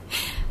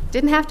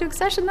didn't have to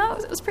accession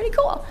those. It was pretty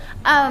cool.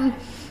 And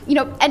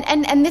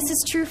this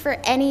is true for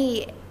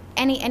any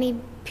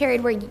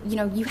period where,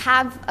 you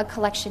have a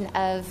collection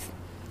of,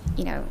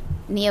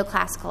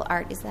 neoclassical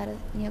art. Is that a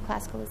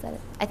neoclassical? Is that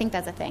it? I think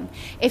that's a thing.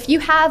 If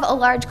you have a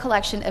large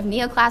collection of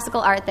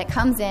neoclassical art that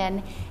comes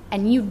in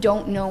and you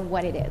don't know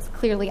what it is,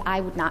 clearly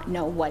I would not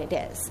know what it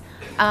is.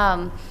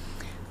 I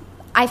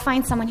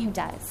find someone who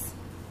does.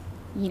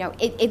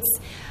 It's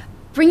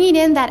bringing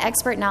in that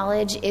expert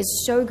knowledge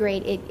is so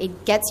great.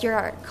 It gets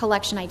your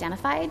collection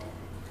identified.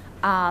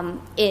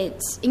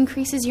 It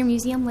increases your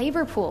museum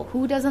labor pool.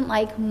 Who doesn't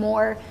like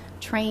more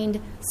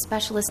trained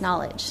specialist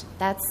knowledge?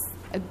 That's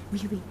a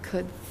really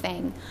good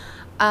thing.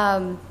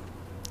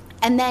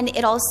 And then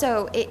it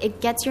also,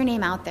 it gets your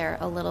name out there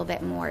a little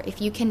bit more.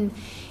 If you can,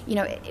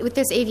 with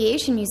this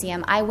aviation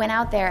museum, I went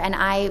out there and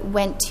I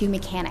went to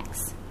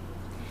mechanics.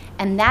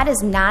 And that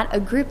is not a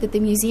group that the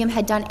museum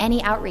had done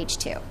any outreach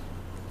to.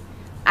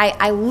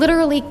 I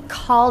literally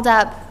called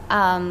up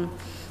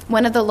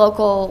one of the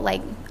local,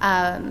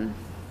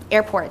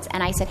 airports,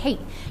 and I said, hey,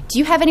 do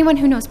you have anyone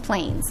who knows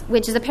planes?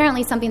 Which is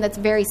apparently something that's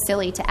very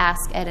silly to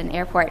ask at an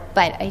airport,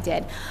 but I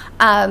did.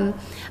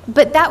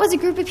 But that was a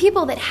group of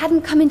people that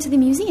hadn't come into the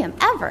museum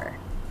ever.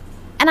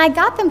 And I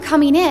got them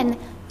coming in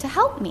to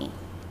help me.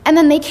 And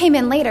then they came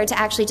in later to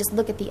actually just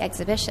look at the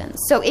exhibitions.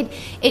 So it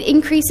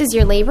increases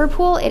your labor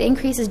pool, it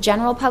increases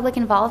general public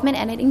involvement,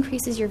 and it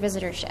increases your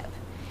visitorship.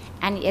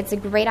 And it's a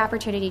great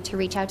opportunity to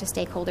reach out to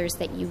stakeholders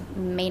that you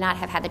may not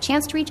have had the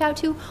chance to reach out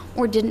to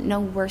or didn't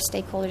know were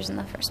stakeholders in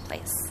the first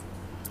place.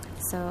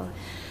 So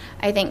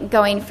I think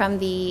going from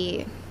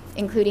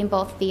including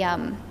both the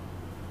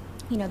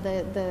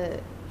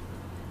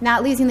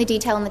not losing the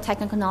detail and the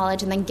technical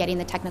knowledge and then getting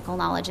the technical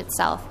knowledge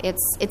itself,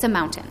 it's a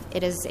mountain.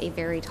 It is a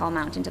very tall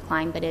mountain to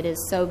climb, but it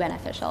is so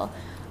beneficial.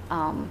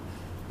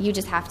 You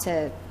just have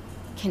to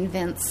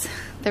convince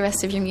the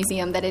rest of your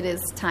museum that it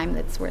is time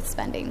that's worth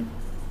spending.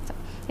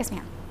 Yes,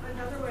 ma'am.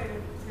 Another way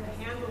to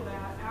handle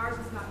that, ours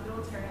is not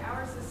military.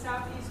 Ours is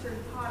Southeastern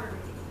pottery.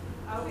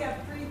 We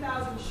have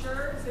 3,000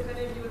 shirts, if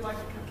any of you would like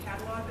to come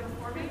catalog them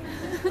for me.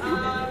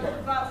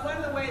 But one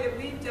of the ways that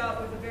we've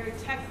dealt with a very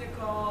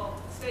technical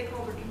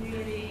stakeholder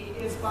community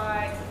is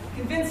by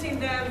convincing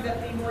them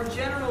that the more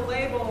general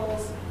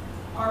labels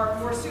are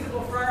more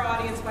suitable for our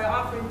audience by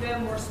offering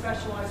them more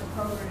specialized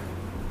programming.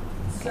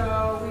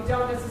 So we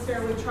don't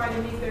necessarily try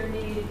to meet their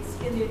needs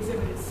in the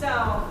exhibit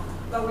itself,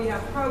 but we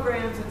have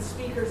programs and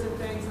speakers and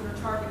things that are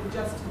targeted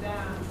just to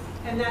them.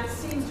 And that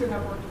seems to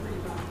have worked pretty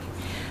well.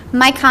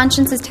 My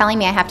conscience is telling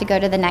me I have to go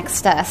to the next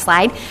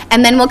slide,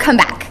 and then we'll come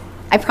back.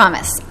 I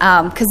promise,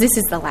 because this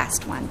is the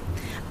last one.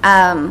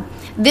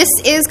 This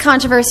is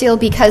controversial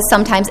because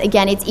sometimes,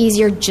 again, it's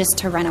easier just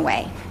to run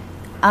away.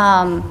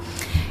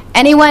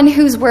 Anyone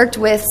who's worked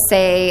with,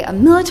 say, a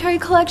military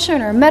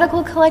collection or a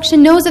medical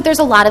collection knows that there's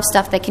a lot of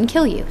stuff that can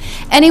kill you.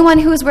 Anyone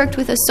who has worked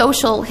with a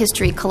social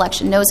history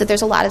collection knows that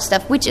there's a lot of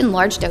stuff which in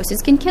large doses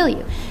can kill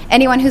you.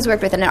 Anyone who's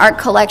worked with an art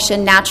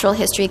collection, natural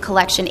history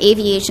collection,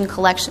 aviation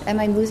collection, am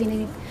I losing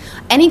any?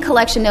 Any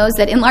collection knows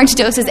that in large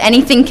doses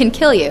anything can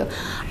kill you.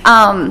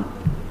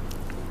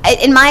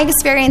 In my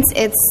experience,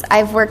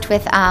 I've worked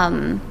with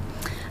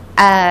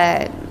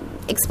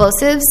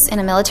explosives in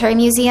a military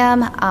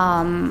museum.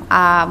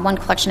 One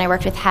collection I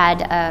worked with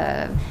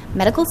had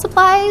medical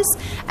supplies,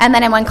 and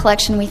then in one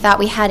collection we thought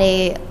we had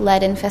a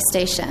lead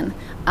infestation.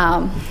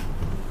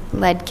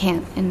 Lead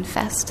can't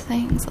infest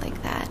things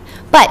like that,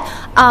 but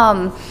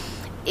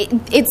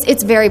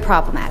it's very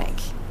problematic.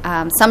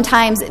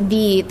 Sometimes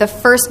the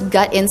first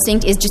gut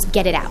instinct is just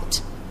get it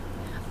out,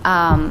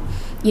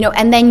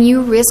 and then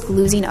you risk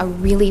losing a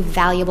really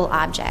valuable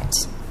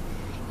object.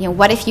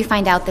 What if you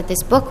find out that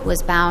this book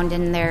was bound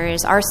and there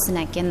is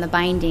arsenic in the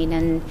binding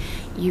and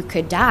you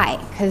could die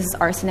because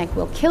arsenic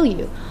will kill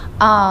you?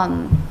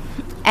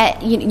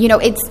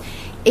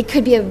 It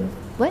could be a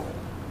what?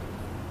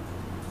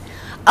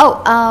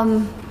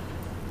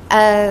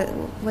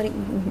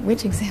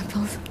 Which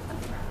examples?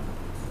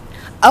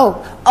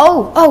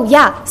 Oh,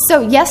 yeah.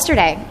 So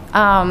yesterday,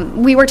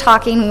 we were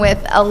talking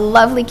with a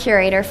lovely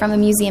curator from a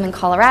museum in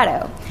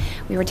Colorado.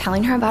 We were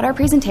telling her about our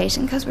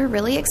presentation because we were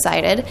really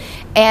excited,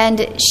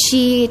 and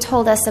she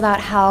told us about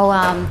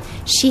how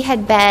she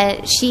had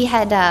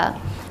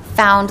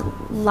found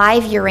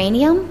live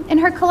uranium in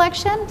her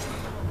collection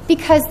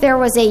because there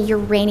was a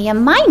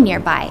uranium mine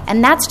nearby,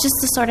 and that's just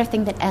the sort of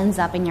thing that ends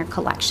up in your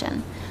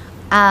collection.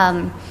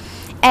 And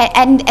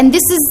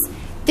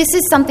this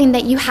is something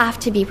that you have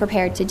to be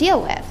prepared to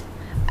deal with.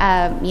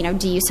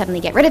 Do you suddenly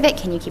get rid of it?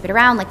 Can you keep it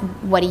around?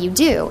 What do you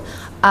do?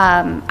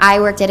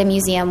 I worked at a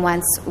museum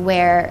once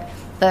where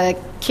the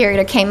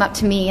curator came up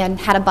to me and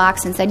had a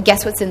box and said,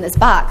 guess what's in this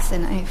box?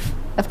 And I,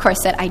 of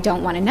course, said, I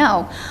don't want to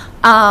know.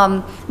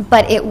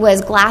 But it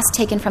was glass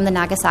taken from the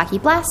Nagasaki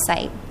blast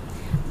site.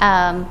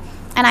 And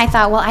I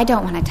thought, well, I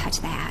don't want to touch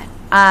that.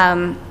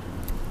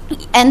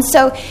 And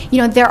so,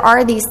 there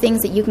are these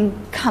things that you can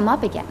come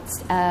up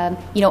against.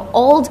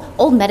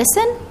 Old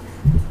medicine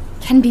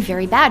can be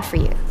very bad for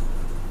you.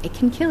 It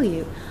can kill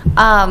you.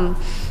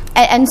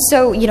 And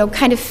so,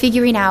 kind of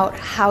figuring out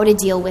how to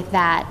deal with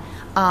that,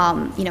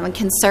 and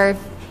conserve,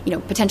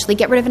 potentially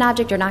get rid of an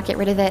object or not get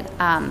rid of it,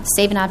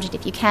 save an object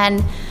if you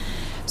can.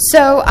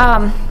 So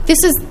this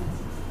is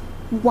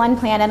one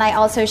plan, and I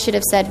also should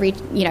have said,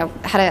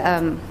 how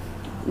to,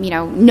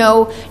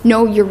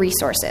 know your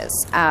resources.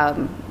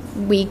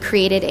 We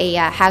created a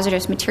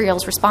hazardous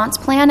materials response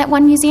plan at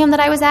one museum that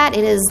I was at.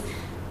 It is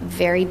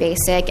very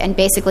basic, and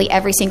basically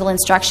every single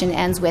instruction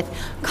ends with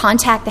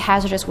contact the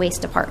hazardous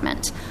waste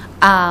department,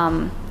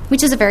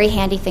 which is a very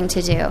handy thing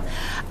to do.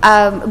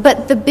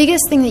 But the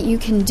biggest thing that you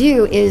can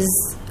do is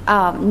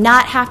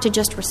not have to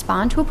just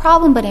respond to a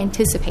problem, but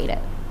anticipate it.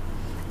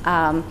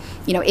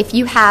 If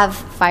you have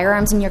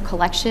firearms in your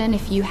collection,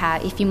 if you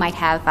might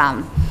have,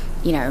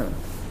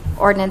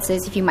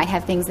 ordinances, if you might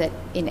have things that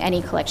in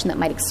any collection that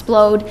might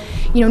explode,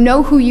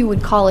 know who you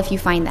would call if you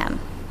find them.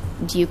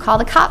 Do you call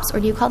the cops, or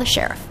do you call the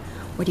sheriff?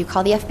 Or do you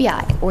call the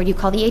FBI? Or do you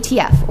call the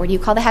ATF? Or do you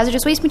call the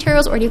hazardous waste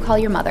materials? Or do you call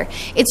your mother?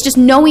 It's just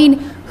knowing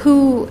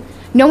who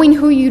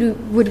you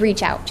would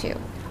reach out to.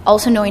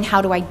 Also knowing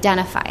how to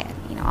identify it.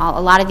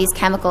 A lot of these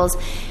chemicals,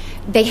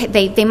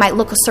 they might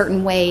look a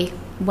certain way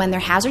when they're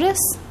hazardous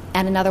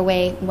and another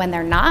way when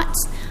they're not.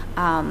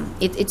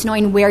 It's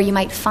knowing where you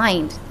might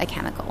find a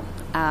chemical.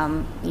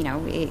 I'm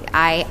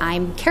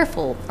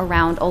careful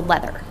around old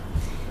leather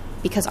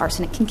because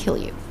arsenic can kill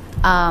you.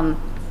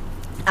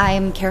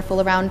 I'm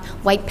careful around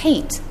white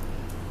paint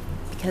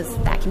because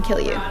that can kill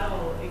you.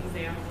 Colorado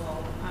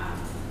example,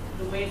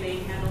 the way they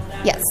handled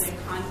that Yes. is they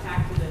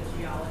contacted a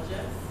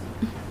geologist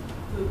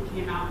who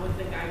came out with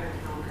the Geiger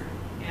counter,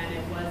 and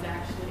it was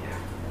actually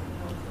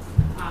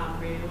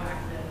active,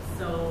 radioactive.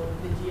 So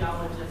the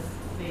geologist,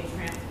 they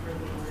transferred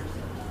the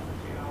ownership to the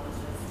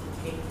geologist to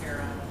take care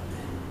of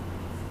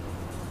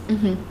it.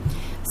 Mm-hmm.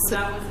 So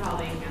that was how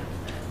they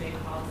handled it. They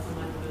called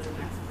someone who was an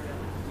expert in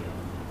that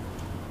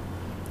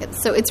field.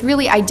 So it's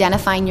really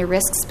identifying your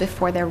risks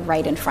before they're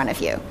right in front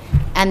of you,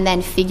 and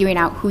then figuring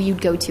out who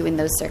you'd go to in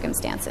those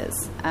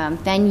circumstances.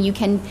 Then you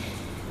can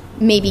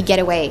maybe get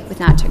away with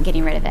not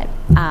getting rid of it.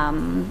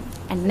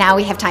 And now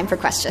we have time for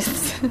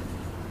questions.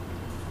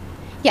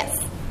 Yes.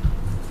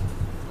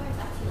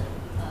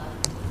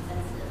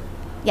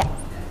 Yeah.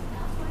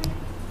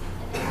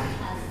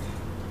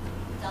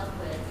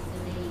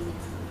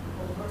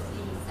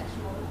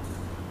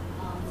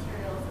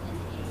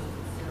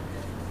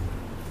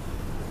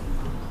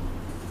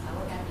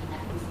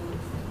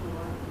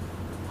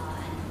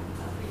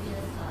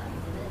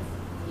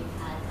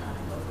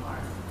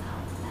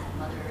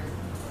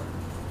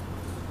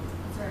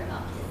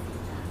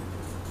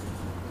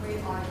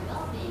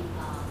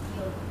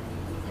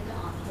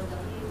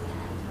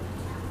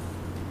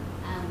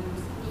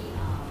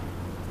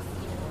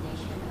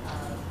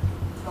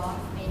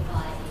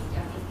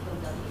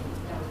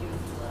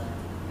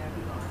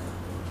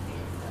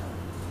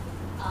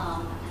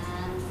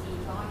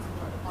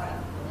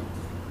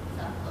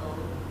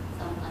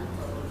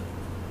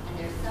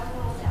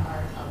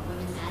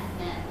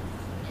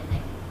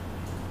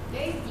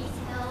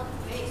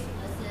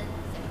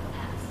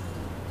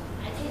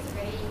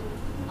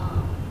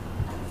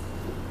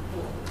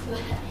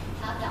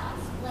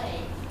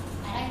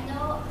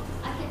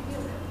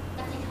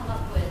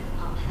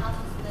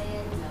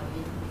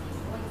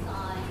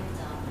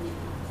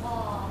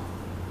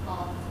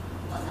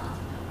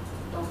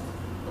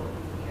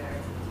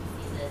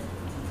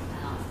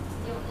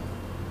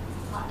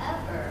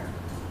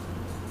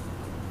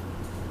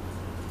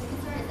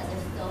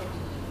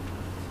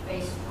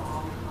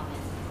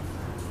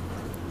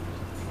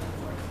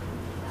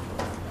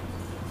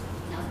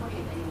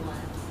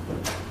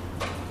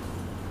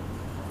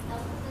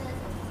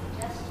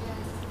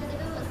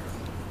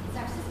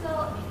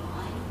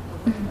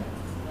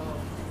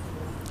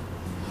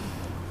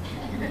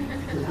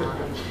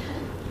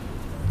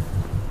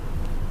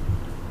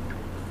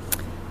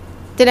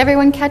 Did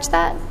everyone catch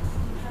that?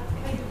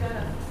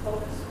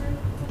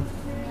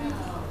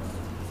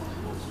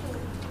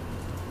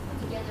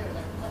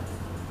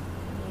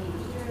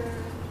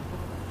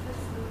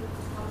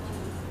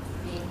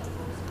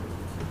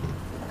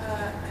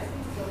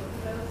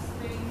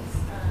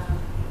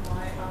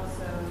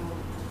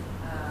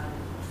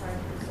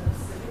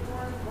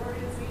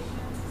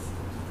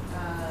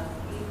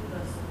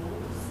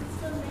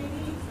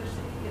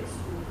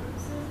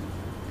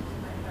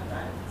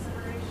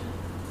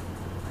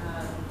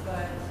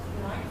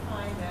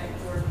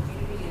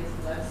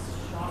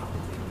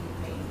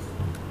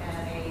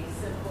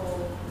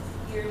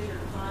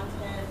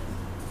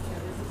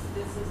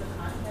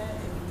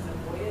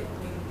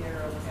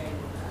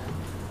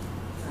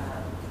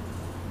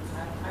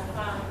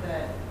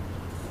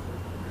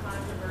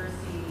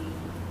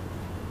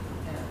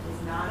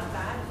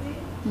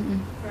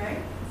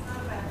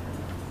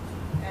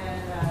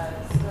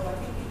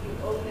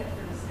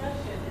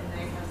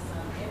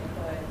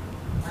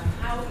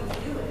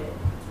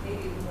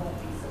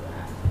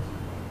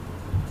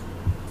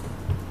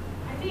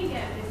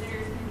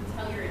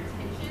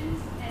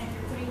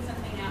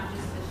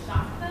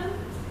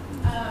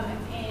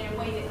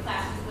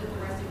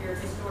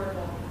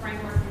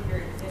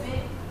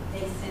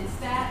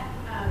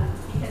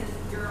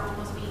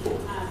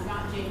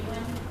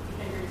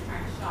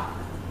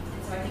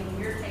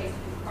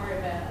 Part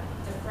of a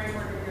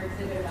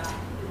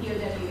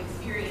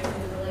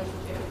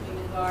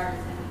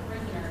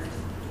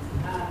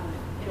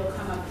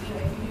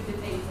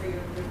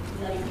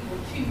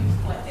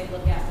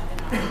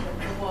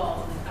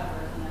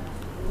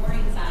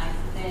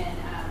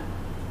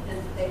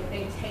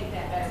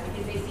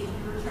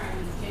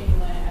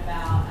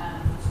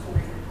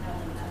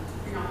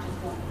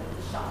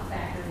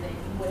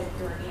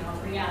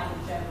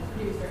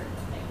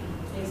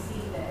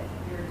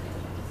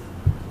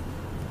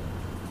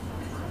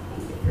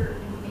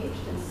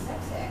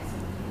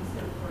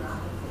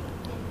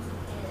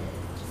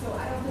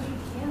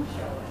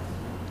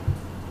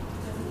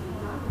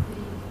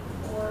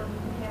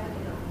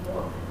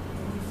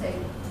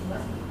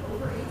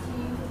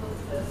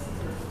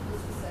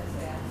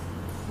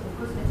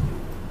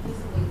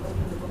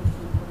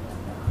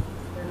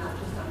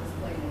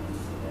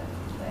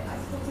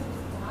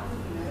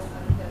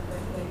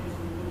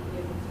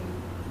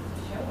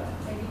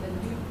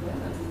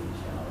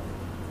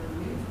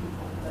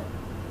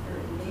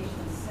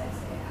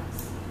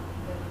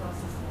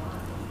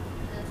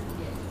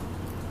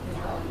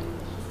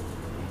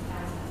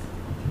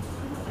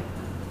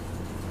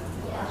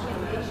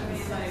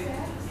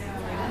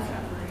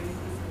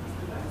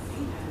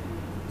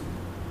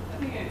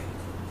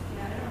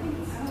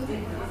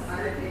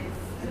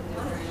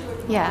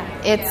Yeah,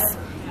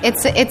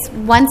 it's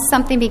once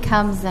something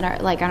becomes an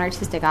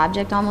artistic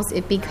object, almost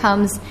it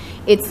becomes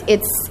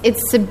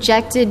it's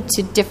subjected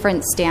to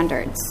different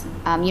standards.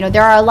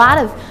 There are a lot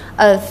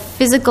of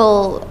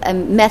physical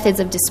methods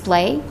of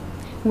display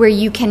where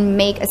you can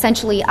make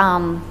essentially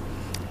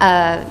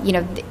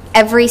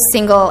every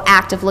single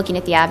act of looking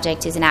at the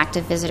object is an act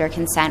of visitor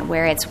consent,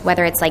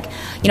 whether it's like,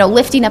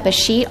 lifting up a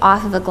sheet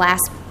off of a glass,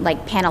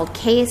 like, paneled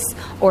case,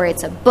 or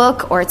it's a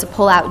book, or it's a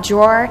pull-out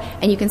drawer,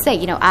 and you can say,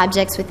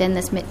 objects within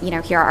this,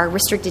 here are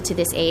restricted to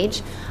this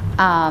age.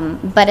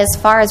 But as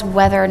far as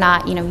whether or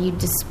not, you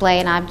display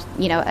an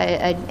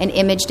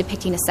image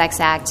depicting a sex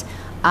act,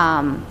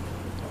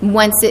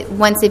 once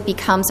it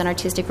becomes an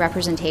artistic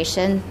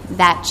representation,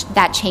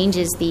 that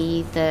changes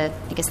the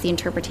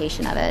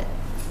interpretation of it.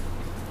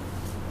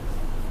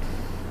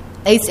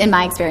 At least in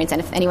my experience, and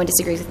if anyone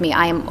disagrees with me,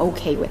 I am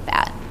okay with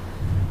that.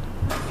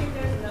 I think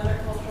there's another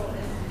cultural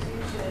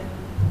institution,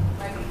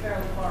 might be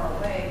fairly far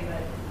away,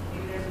 but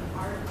maybe there's a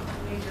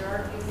major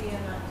art museum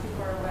not too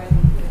far away. You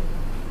could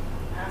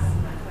ask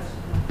them that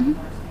question.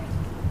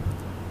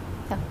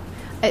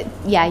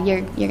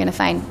 You're going to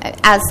find,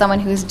 as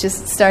someone who's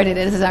just started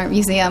at his art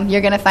museum,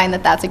 you're going to find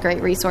that that's a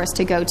great resource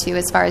to go to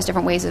as far as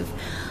different ways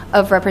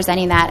of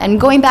representing that. And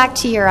going back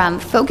to your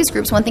focus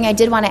groups, one thing I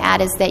did want to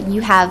add is that you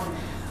have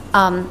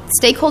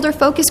stakeholder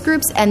focus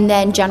groups and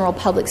then general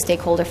public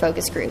stakeholder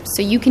focus groups.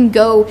 So you can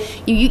go,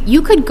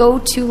 you could go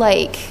to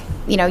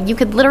you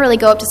could literally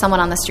go up to someone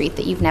on the street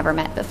that you've never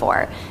met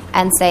before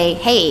and say,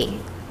 hey, do you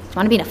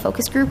want to be in a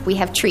focus group? We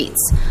have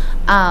treats.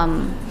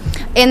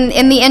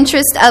 In the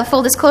interest of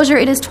full disclosure,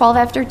 it is 12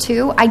 after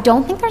 2. I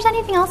don't think there's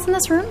anything else in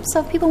this room, so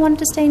if people wanted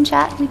to stay and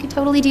chat, we could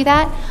totally do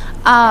that.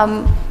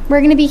 We're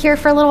going to be here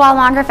for a little while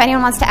longer if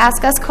anyone wants to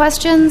ask us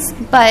questions,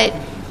 but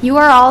you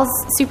are all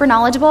super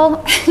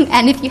knowledgeable,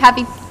 and if you have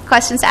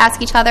questions to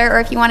ask each other or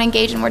if you want to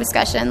engage in more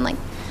discussion,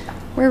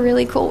 we're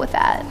really cool with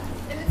that.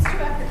 And it's 2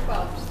 after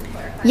 12, just to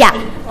clarify.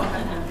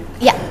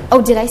 Yeah.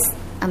 Oh,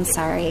 I'm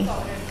sorry.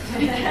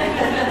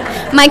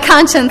 My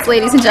conscience,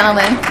 ladies and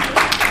gentlemen.